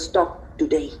battles will stop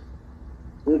today.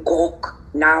 Ngok,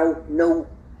 now, no.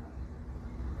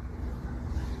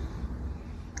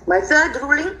 My third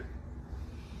ruling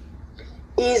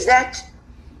is that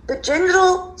The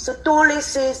General Sithole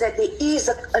says that there is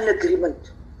an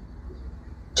agreement.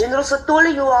 General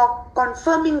Sithole, you are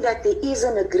confirming that there is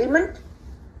an agreement.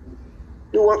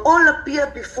 You will all appear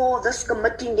before this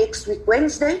committee next week,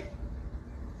 Wednesday.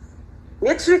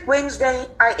 Next week, Wednesday,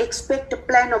 I expect a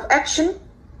plan of action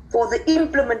for the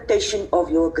implementation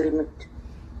of your agreement.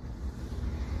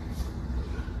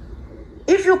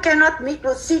 If you cannot meet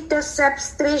with CETA,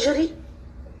 SAPS, Treasury,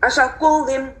 I shall call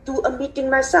them to a meeting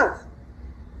myself.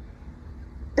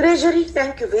 Treasury,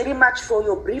 thank you very much for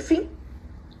your briefing.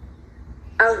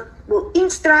 I will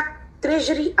instruct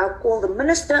Treasury, I'll call the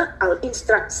Minister, I'll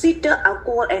instruct CETA, I'll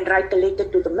call and write a letter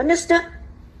to the Minister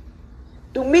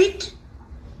to meet.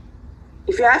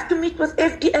 If you have to meet with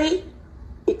FDA,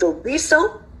 it will be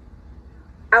so.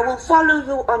 I will follow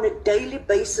you on a daily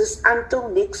basis until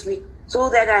next week so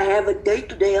that I have a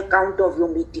day-to-day account of your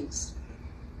meetings.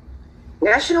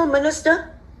 National Minister,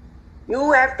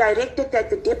 you have directed that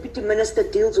the Deputy Minister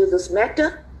deals with this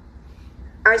matter.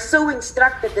 I so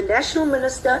instruct that the National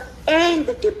Minister and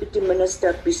the Deputy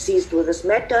Minister proceed with this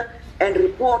matter and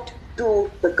report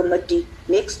to the committee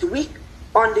next week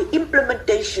on the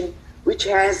implementation which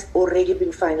has already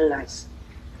been finalized.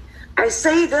 I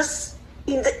say this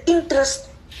in the interest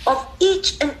of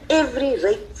each and every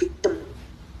rape victim.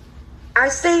 I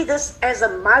say this as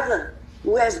a mother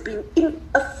who has been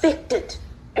affected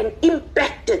and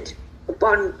impacted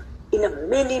upon in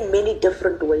many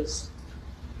different ways.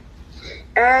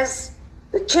 As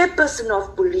the chairperson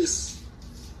of police,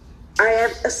 I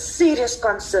have a serious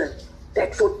concern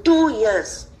that for 2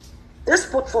 years, this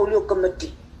portfolio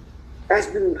committee has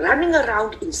been running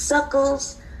around in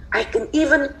circles. I can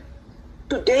even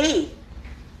today,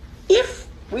 if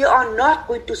we are not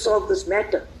going to solve this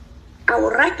matter, I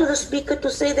will write to the Speaker to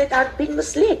say that I've been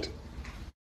misled.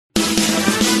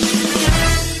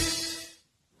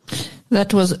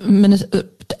 That was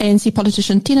ANC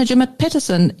politician Tina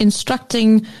Jimmet-Petterson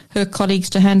instructing her colleagues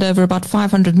to hand over about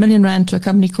 500 million rand to a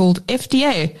company called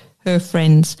FDA, her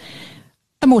friends.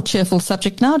 A more cheerful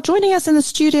subject now. Joining us in the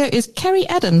studio is Carrie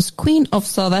Adams, Queen of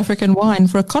South African Wine,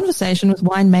 for a conversation with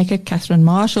winemaker Cathy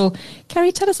Marshall.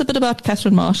 Carrie, tell us a bit about Cathy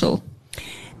Marshall.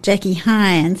 Jackie, hi,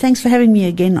 and thanks for having me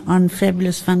again on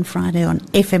Fabulous Fun Friday on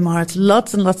FMR. It's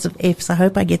lots and lots of Fs. I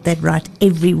hope I get that right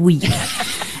every week.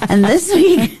 And this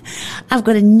week, I've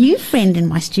got a new friend in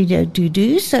my studio,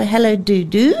 Dudu. So hello,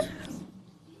 Dudu.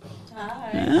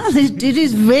 Hi.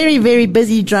 Dudu's very, very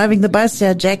busy driving the bus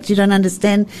here, Jack. You don't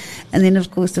understand. And then, of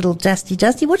course, little Justy.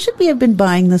 Justy, what should we have been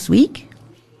buying this week?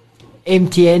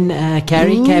 MTN,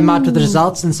 Carrie, came out with the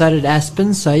results, and so did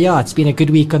Aspen. So, yeah, it's been a good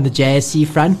week on the JSE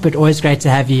front, but always great to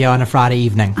have you here on a Friday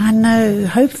evening. I know.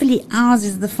 Hopefully ours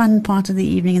is the fun part of the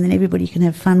evening, and then everybody can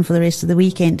have fun for the rest of the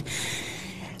weekend.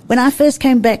 When I first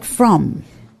came back from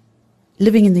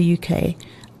living in the UK,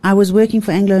 I was working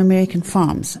for Anglo-American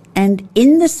Farms, and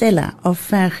in the cellar of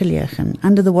Vergelegen,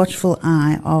 under the watchful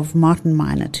eye of Martin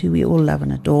Meinert, who we all love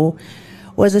and adore,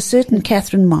 was a certain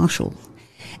Cathy Marshall.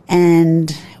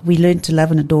 And we learned to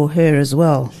love and adore her as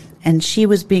well. And she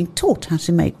was being taught how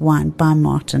to make wine by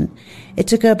Martin. It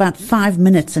took her about 5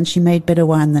 minutes, and she made better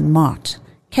wine than Mart.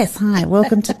 Kath, hi,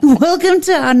 welcome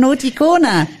to our naughty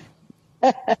corner.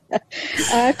 I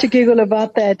have to giggle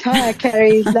about that. Hi,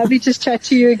 Carrie. Lovely to chat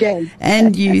to you again.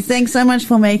 And you. Thanks so much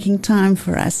for making time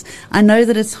for us. I know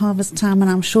that it's harvest time,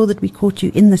 and I'm sure that we caught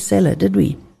you in the cellar, did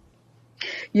we?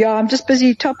 Yeah, I'm just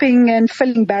busy topping and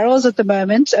filling barrels at the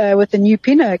moment with the new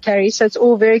Pinot, Carrie, so it's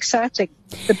all very exciting.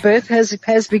 The birth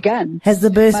has begun. Has the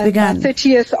birth begun? My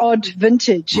 30th odd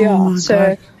vintage, yeah. Oh so,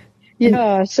 God.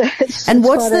 Yeah. So and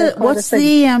what's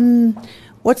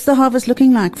the harvest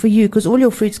looking like for you? Because all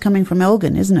your fruit's coming from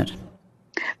Elgin, isn't it?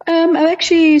 I've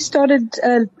actually started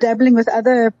dabbling with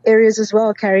other areas as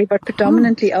well, Carrie, but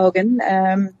predominantly Elgin.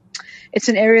 It's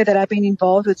an area that I've been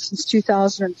involved with since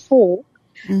 2004.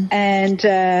 And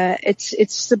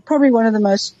it's probably one of the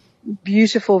most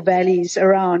beautiful valleys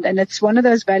around, and it's one of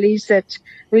those valleys that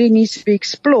really needs to be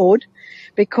explored,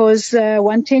 because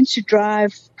one tends to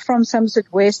drive from Somerset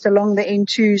West along the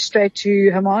N2 straight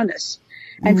to Hermanus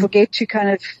and forget to kind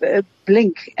of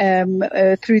blink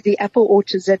through the apple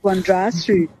orchards that one drives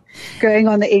through going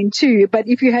on the N2. But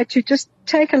if you had to just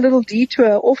take a little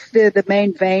detour off the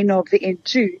main vein of the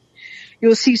N2,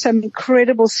 you'll see some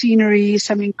incredible scenery,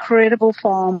 some incredible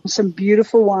farms, some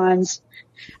beautiful wines,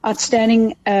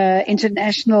 outstanding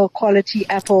international quality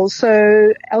apples.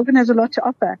 So Elgin has a lot to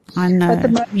offer. I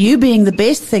know. You being the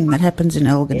best thing that happens in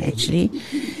Elgin, actually.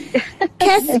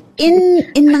 Kath, in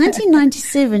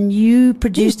 1997, you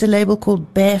produced a label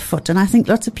called Barefoot, and I think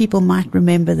lots of people might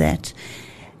remember that.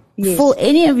 Yes. For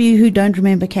any of you who don't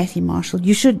remember Cathy Marshall,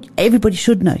 everybody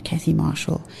should know Cathy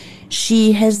Marshall.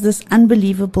 She has this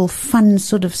unbelievable fun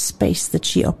sort of space that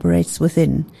she operates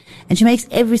within, and she makes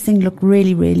everything look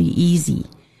really, really easy.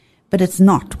 But it's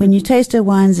not. When you taste her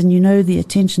wines and you know the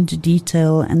attention to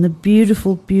detail and the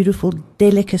beautiful, beautiful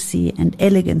delicacy and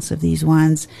elegance of these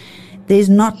wines, there's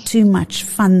not too much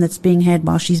fun that's being had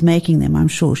while she's making them, I'm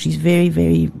sure. She's very,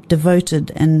 very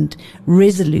devoted and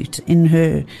resolute in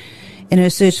her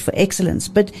search for excellence.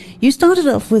 But you started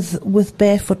off with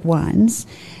Barefoot Wines,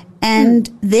 and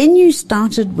then you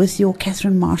started with your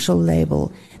Catherine Marshall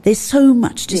label. There's so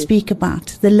much to speak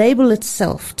about. The label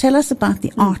itself. Tell us about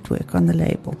the artwork on the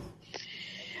label.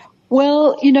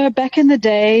 Well, back in the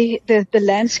day, the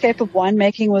landscape of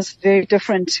winemaking was very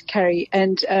different, Carrie,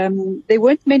 and there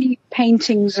weren't many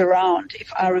paintings around,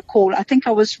 if I recall. I think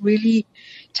I was really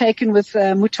taken with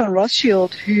Mouton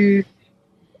Rothschild, who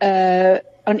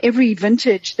on every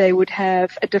vintage they would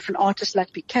have a different artist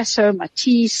like Picasso,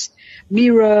 Matisse,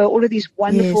 Miro, all of these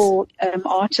wonderful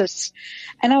artists.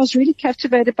 And I was really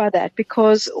captivated by that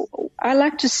because I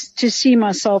like to see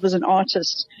myself as an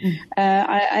artist.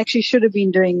 I actually should have been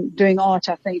doing art,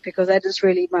 I think, because that is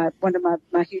really one of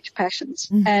my huge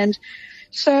passions. And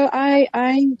so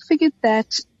I figured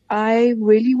that I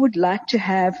really would like to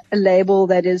have a label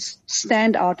that is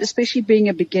stand out, especially being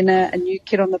a beginner, a new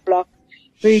kid on the block,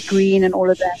 very green and all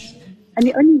of that. And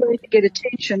the only way to get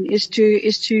attention is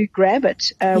to grab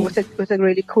it with a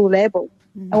really cool label.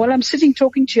 And while I'm sitting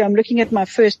talking to you, I'm looking at my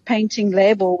first painting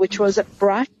label, which was a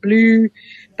bright blue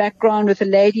background with a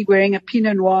lady wearing a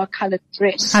Pinot Noir colored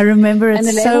dress. I remember it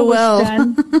so well.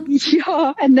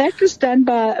 And that was done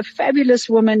by a fabulous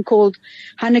woman called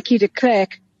Hanneke de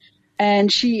Klerk.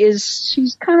 And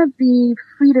she's kind of the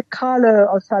Frida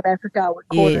Kahlo of South Africa, I would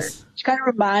call her. She kind of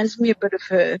reminds me a bit of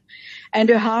her. And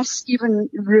her house even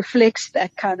reflects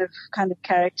that kind of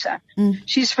character.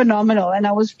 She's phenomenal. And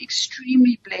I was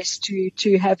extremely blessed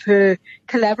to have her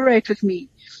collaborate with me.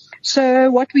 So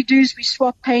what we do is we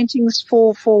swap paintings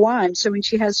for wine. So when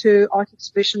she has her art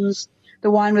exhibitions,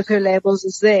 the wine with her labels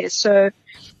is there. So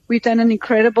we've done an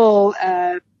incredible,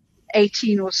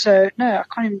 18 or so. No, I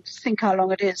can't even think how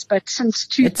long it is, but since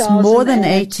 2000. It's more than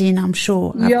 18, I'm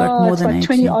sure. I've got more than 18.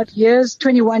 20 odd years,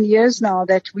 21 years now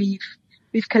that we've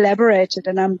collaborated,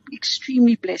 and I'm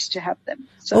extremely blessed to have them.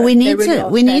 So well,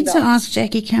 we need to ask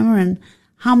Jackie Cameron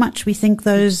how much we think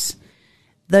those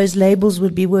labels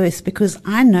would be worth, because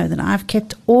I know that I've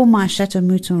kept all my Chateau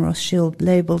Mouton Rothschild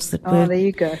labels that were. Oh, there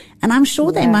you go. And I'm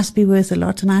sure they must be worth a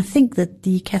lot, and I think that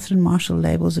the Catherine Marshall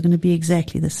labels are going to be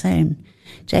exactly the same.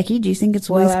 Jackie, do you think it's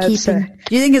worth keeping? So.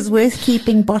 Do you think it's worth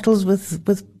keeping bottles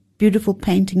with beautiful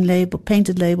painted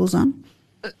labels on?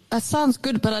 That sounds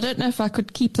good, but I don't know if I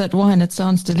could keep that wine. It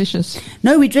sounds delicious.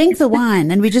 No, we drink the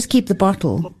wine and we just keep the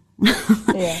bottle.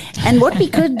 And what we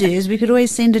could do is we could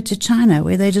always send it to China,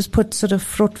 where they just put sort of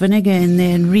fruit vinegar in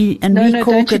there and recork it. No,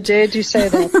 don't you dare do say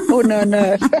that. Oh,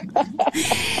 no.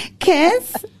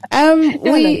 Kath,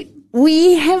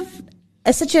 we have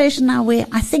a situation now where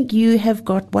I think you have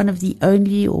got one of the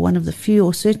only, or one of the few,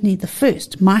 or certainly the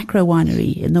first micro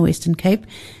winery in the Western Cape.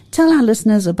 Tell our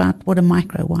listeners about what a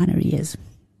micro winery is.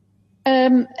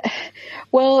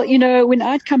 Well, when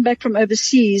I'd come back from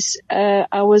overseas,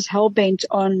 I was hell-bent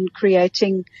on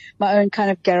creating my own kind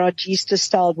of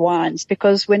garagista-styled wines,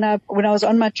 because when I was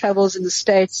on my travels in the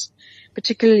States,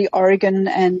 particularly Oregon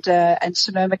and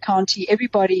Sonoma County,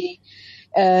 everybody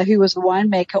who was a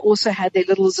winemaker also had their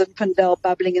little Zinfandel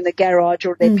bubbling in the garage,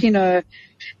 or their Pinot.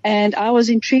 And I was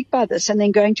intrigued by this. And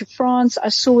then going to France, I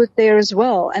saw it there as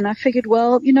well. And I figured,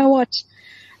 well, you know what?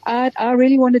 I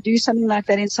really want to do something like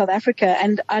that in South Africa.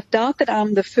 And I doubt that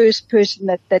I'm the first person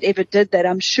that ever did that.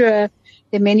 I'm sure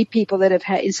there are many people that have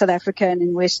had in South Africa and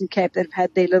in Western Cape that have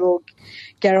had their little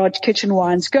garage kitchen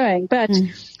wines going. But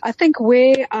I think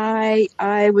where I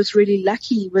was really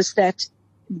lucky was that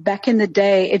back in the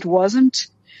day, it wasn't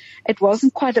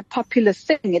quite a popular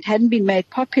thing. It hadn't been made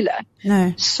popular.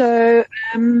 No. So,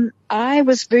 I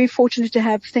was very fortunate to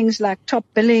have things like top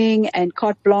billing and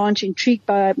carte blanche, intrigued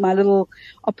by my little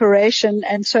operation.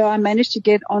 And so I managed to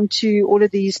get onto all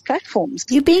of these platforms.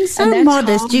 You're being so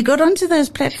modest. You got onto those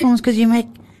platforms because you make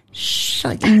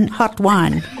hot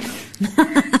wine.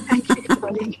 Thank you,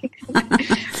 Connie.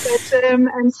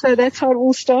 And so that's how it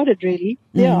all started, really.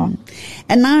 Yeah.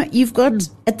 And now you've got,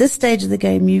 at this stage of the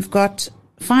game, you've got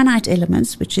Finite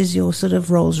Elements, which is your sort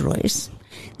of Rolls Royce.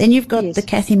 Then you've got the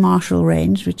Cathy Marshall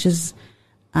range, which is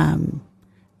a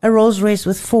Rolls Royce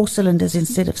with 4 cylinders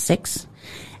instead of 6.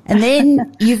 And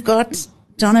then you've got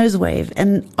Jono's Wave.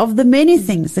 And of the many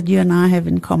things that you and I have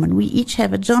in common, we each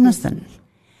have a Jonathan.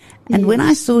 And when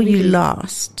I saw you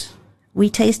last, we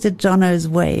tasted Jono's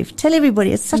Wave. Tell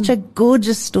everybody, it's such a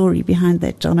gorgeous story behind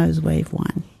that Jono's Wave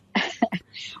wine.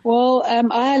 Well,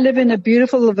 I live in a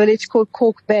beautiful little village called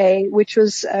Cork Bay, which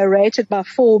was rated by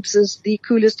Forbes as the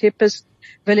coolest, hippest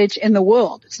village in the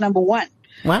world. It's number 1.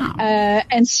 Wow.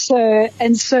 And so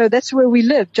that's where we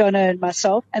live, Jono and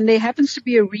myself. And there happens to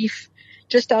be a reef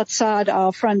just outside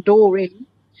our front door, really.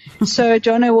 So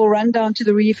Jono will run down to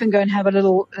the reef and go and have a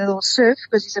little surf,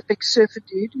 because he's a big surfer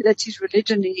dude. That's his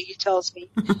religion, he tells me.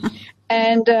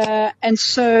 And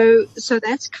so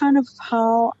that's kind of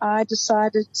how I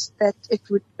decided that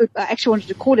I actually wanted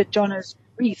to call it Jono's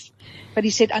Reef. But he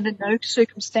said, under no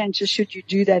circumstances should you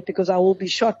do that, because I will be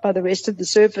shot by the rest of the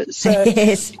surfers. So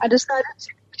yes. I decided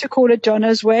to call it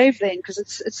Jono's Wave then, because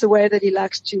it's the way that he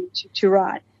likes to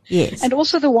ride. Yes. And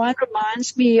also the wine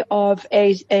reminds me of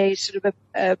a sort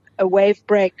of a wave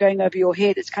break going over your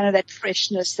head. It's kind of that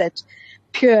freshness, that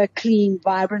pure, clean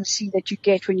vibrancy that you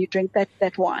get when you drink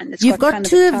that wine. You've got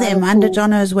 2 of them under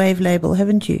Jono's Wave label,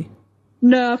 haven't you?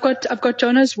 No, I've got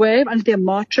Jono's Wave under the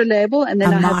Amatra label, and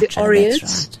then I have the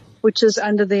Oreads, which is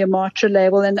under the Amatra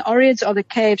label. And the Oreads are the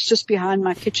caves just behind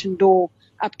my kitchen door,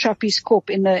 up Trappieskop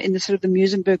in the sort of the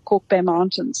Muizenberg Cork Bay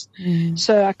Mountains.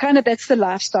 So that's the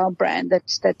lifestyle brand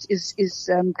that is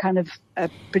kind of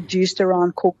produced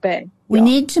around Cork Bay. We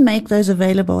need to make those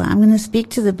available. I'm going to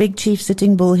speak to the big chief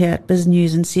sitting bull here at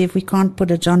BizNews and see if we can't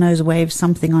put a Jono's Wave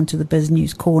something onto the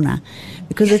BizNews corner,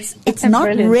 because it's not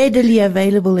readily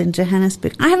available in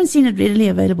Johannesburg. I haven't seen it readily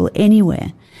available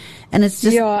anywhere. And it's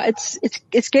just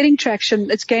it's getting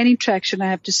traction. It's gaining traction, I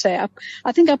have to say.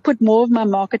 I think I put more of my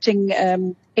marketing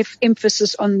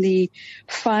emphasis on the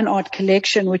fine art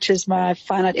collection, which is my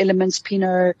fine art elements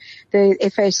Pinot, the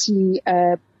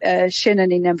FAC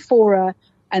Shannon in Amphora,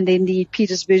 and then the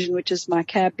Peter's Vision, which is my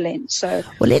cab blend. So,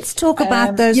 well, let's talk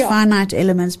about those finite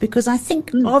elements, because I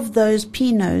think of those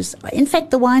Pinots, in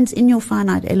fact, the wines in your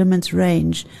finite elements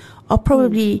range are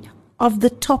probably of the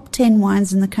top 10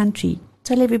 wines in the country.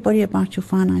 Tell everybody about your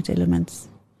finite elements.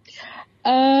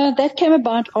 That came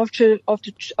about after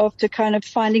kind of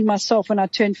finding myself when I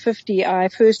turned 50. I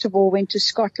first of all went to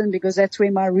Scotland, because that's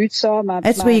where my roots are.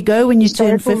 That's where you go when you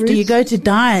turn 50. Roots. You go to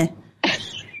die.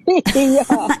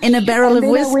 In a barrel of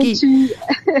whiskey.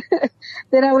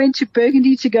 Then I went to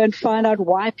Burgundy to go and find out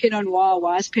why Pinot Noir.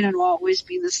 Why has Pinot Noir always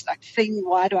been this thing?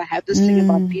 Why do I have this thing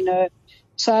about Pinot?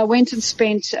 So I went and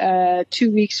spent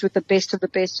 2 weeks with the best of the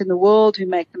best in the world, who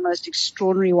make the most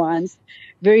extraordinary wines.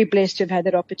 Very blessed to have had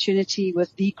that opportunity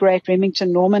with the great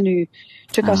Remington Norman, who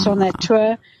took us on that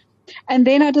tour. And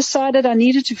then I decided I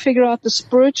needed to figure out the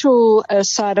spiritual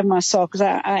side of myself, because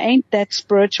I ain't that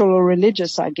spiritual or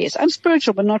religious, I guess. I'm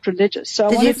spiritual, but not religious.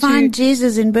 So Did you find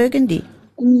Jesus in Burgundy?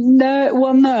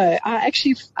 No. I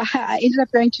ended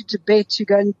up going to Tibet to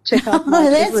go and check out Mount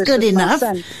that's Everest good with enough.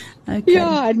 my son. Okay.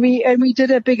 Yeah, and we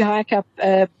did a big hike up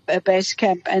a base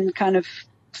camp and kind of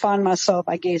found myself,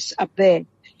 I guess, up there.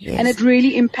 Yes. And it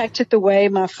really impacted the way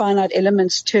my finite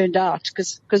elements turned out,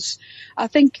 because I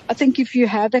think if you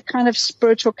have that kind of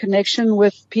spiritual connection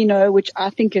with Pinot, which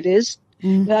I think it is,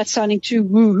 without sounding too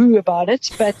woo-hoo about it,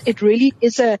 but it really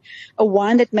is a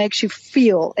wine that makes you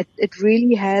feel. It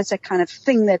really has a kind of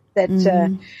thing that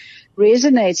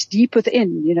resonates deep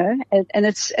within, you know, and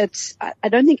it's I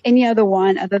don't think any other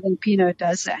wine other than Pinot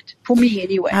does that, for me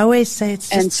anyway. I always say it's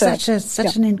just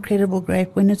such an incredible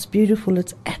grape. When it's beautiful,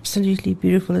 it's absolutely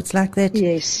beautiful. It's like that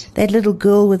that little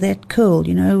girl with that curl,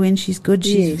 you know, when she's good,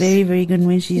 she's very, very good, and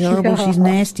when she's horrible, she's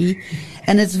nasty.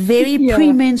 And it's very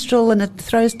premenstrual, and it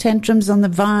throws tantrums on the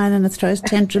vine, and it throws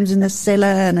tantrums in the cellar,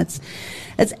 and it's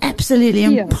absolutely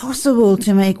impossible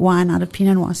to make wine out of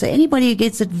Pinot Noir. So anybody who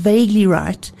gets it vaguely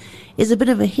right is a bit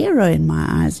of a hero in my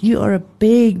eyes. You are a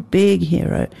big, big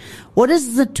hero. What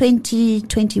does the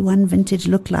 2021 vintage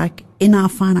look like in our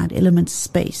finite elements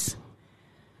space?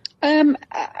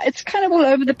 It's kind of all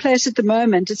over the place at the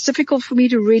moment. It's difficult for me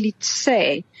to really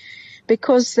say,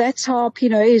 because that's how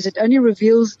Pinot is. It only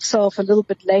reveals itself a little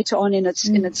bit later on in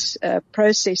its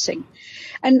processing.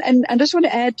 And I just want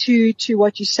to add to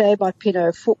what you say about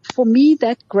Pinot. For me,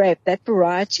 that grape, that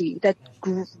variety, the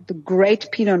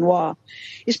great Pinot Noir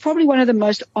is probably one of the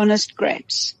most honest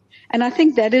grapes. And I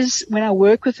think that is, when I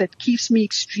work with it, keeps me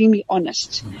extremely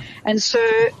honest. And so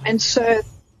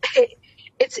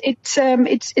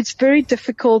it's very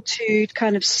difficult to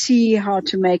kind of see how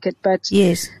to make it, but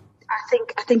yes. I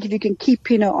think if you can keep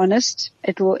Pinot honest,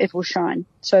 it will shine.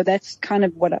 So that's kind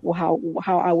of how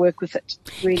I work with it.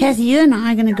 Really. Cathy, you and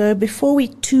I are going to go, before we're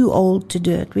too old to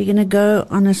do it, we're going to go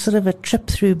on a sort of a trip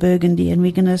through Burgundy, and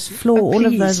we're going to floor all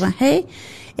of those. Hey,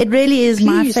 it really is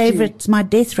my favorite. It's my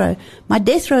death row. My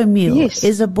death row meal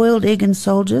is a boiled egg and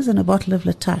soldiers and a bottle of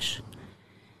Latache.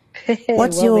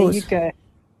 What's yours? There you go.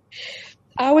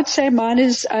 I would say mine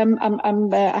is, I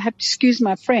have to excuse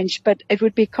my French, but it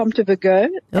would be Comte de Vergaux,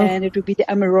 and it would be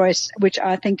the Amoreuse, which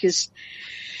I think is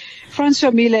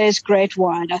François Millet's great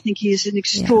wine. I think he's an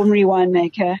extraordinary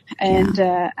winemaker, and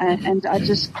I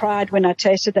just cried when I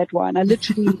tasted that wine. I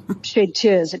literally shed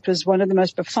tears. It was one of the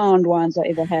most profound wines I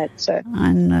ever had. So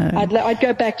I know. I'd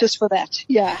go back just for that.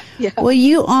 Yeah. Well,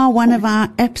 you are one of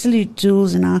our absolute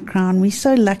jewels in our crown. We're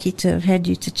so lucky to have had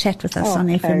you to chat with us on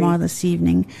FMR this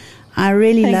evening. I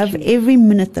really love every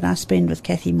minute that I spend with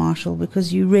Cathy Marshall,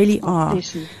 because you really are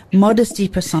modesty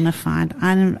personified.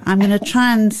 I'm going to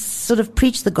try and sort of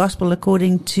preach the gospel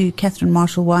according to Catherine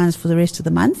Marshall Wines for the rest of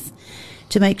the month,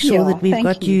 to make sure that we've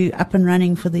got you up and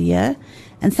running for the year.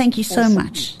 And thank you so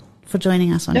much for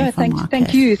joining us on FMR.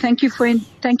 Thank you. Thank you for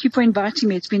inviting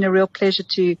me. It's been a real pleasure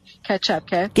to catch up,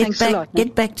 Kat. Thanks a lot.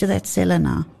 Get back to that cellar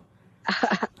now.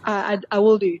 I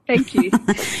will do. Thank you.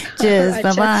 Cheers.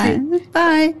 Bye-bye.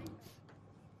 Bye.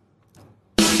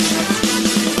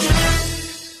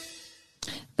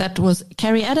 That was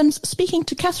Carrie Adams speaking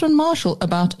to Catherine Marshall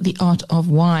about the art of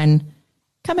wine.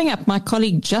 Coming up, my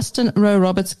colleague Justin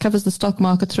Rowe-Roberts covers the stock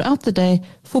market throughout the day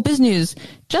for BizNews.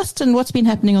 Justin, what's been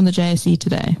happening on the JSE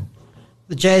today?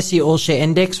 The JSE All-Share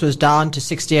Index was down to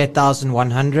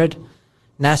 68,100.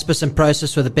 Naspers and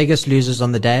Prosus were the biggest losers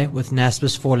on the day, with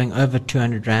Naspers falling over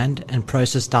 200 Rand and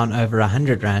Prosus down over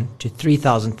 100 Rand to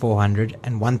 3,400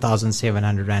 and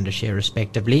 1,700 Rand a share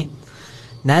respectively.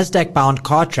 Nasdaq-bound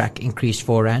Cartrack increased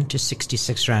 4 Rand to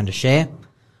 66 Rand a share.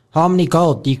 Harmony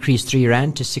Gold decreased 3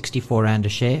 Rand to 64 Rand a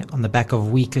share on the back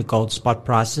of weaker gold spot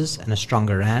prices and a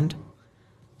stronger Rand.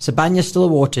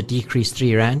 Sibanye-Stillwater decreased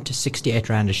 3 Rand to 68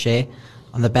 Rand a share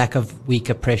on the back of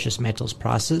weaker precious metals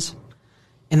prices.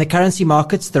 In the currency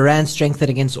markets, the Rand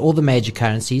strengthened against all the major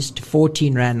currencies to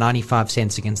 14 Rand 95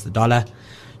 cents against the dollar,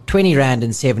 20 Rand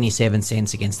and 77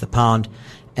 cents against the pound,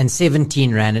 and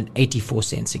 17 Rand and 84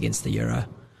 cents against the euro.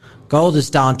 Gold is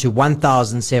down to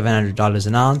 $1,700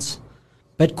 an ounce.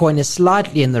 Bitcoin is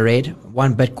slightly in the red.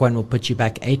 One Bitcoin will put you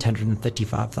back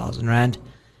 835,000 Rand.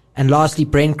 And lastly,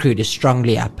 Brent crude is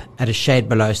strongly up at a shade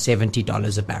below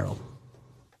 $70 a barrel.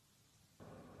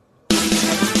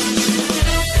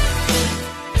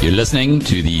 You're listening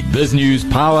to the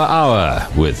BizNews Power Hour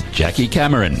with Jackie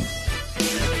Cameron.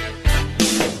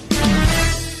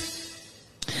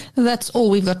 That's all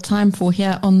we've got time for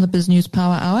here on the BizNews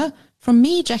Power Hour. From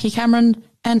me, Jackie Cameron,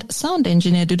 and sound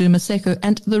engineer Dudu Maseko,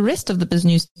 and the rest of the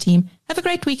BizNews team, have a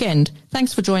great weekend.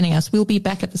 Thanks for joining us. We'll be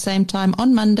back at the same time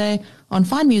on Monday on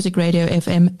Fine Music Radio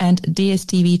FM and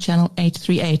DSTV channel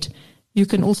 838. You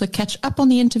can also catch up on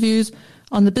the interviews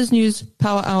on the BizNews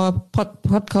Power Hour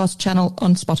podcast channel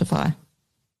on Spotify.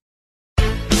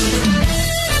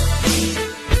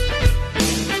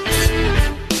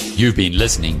 You've been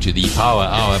listening to the Power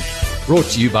Hour, brought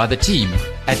to you by the team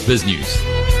at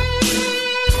BizNews.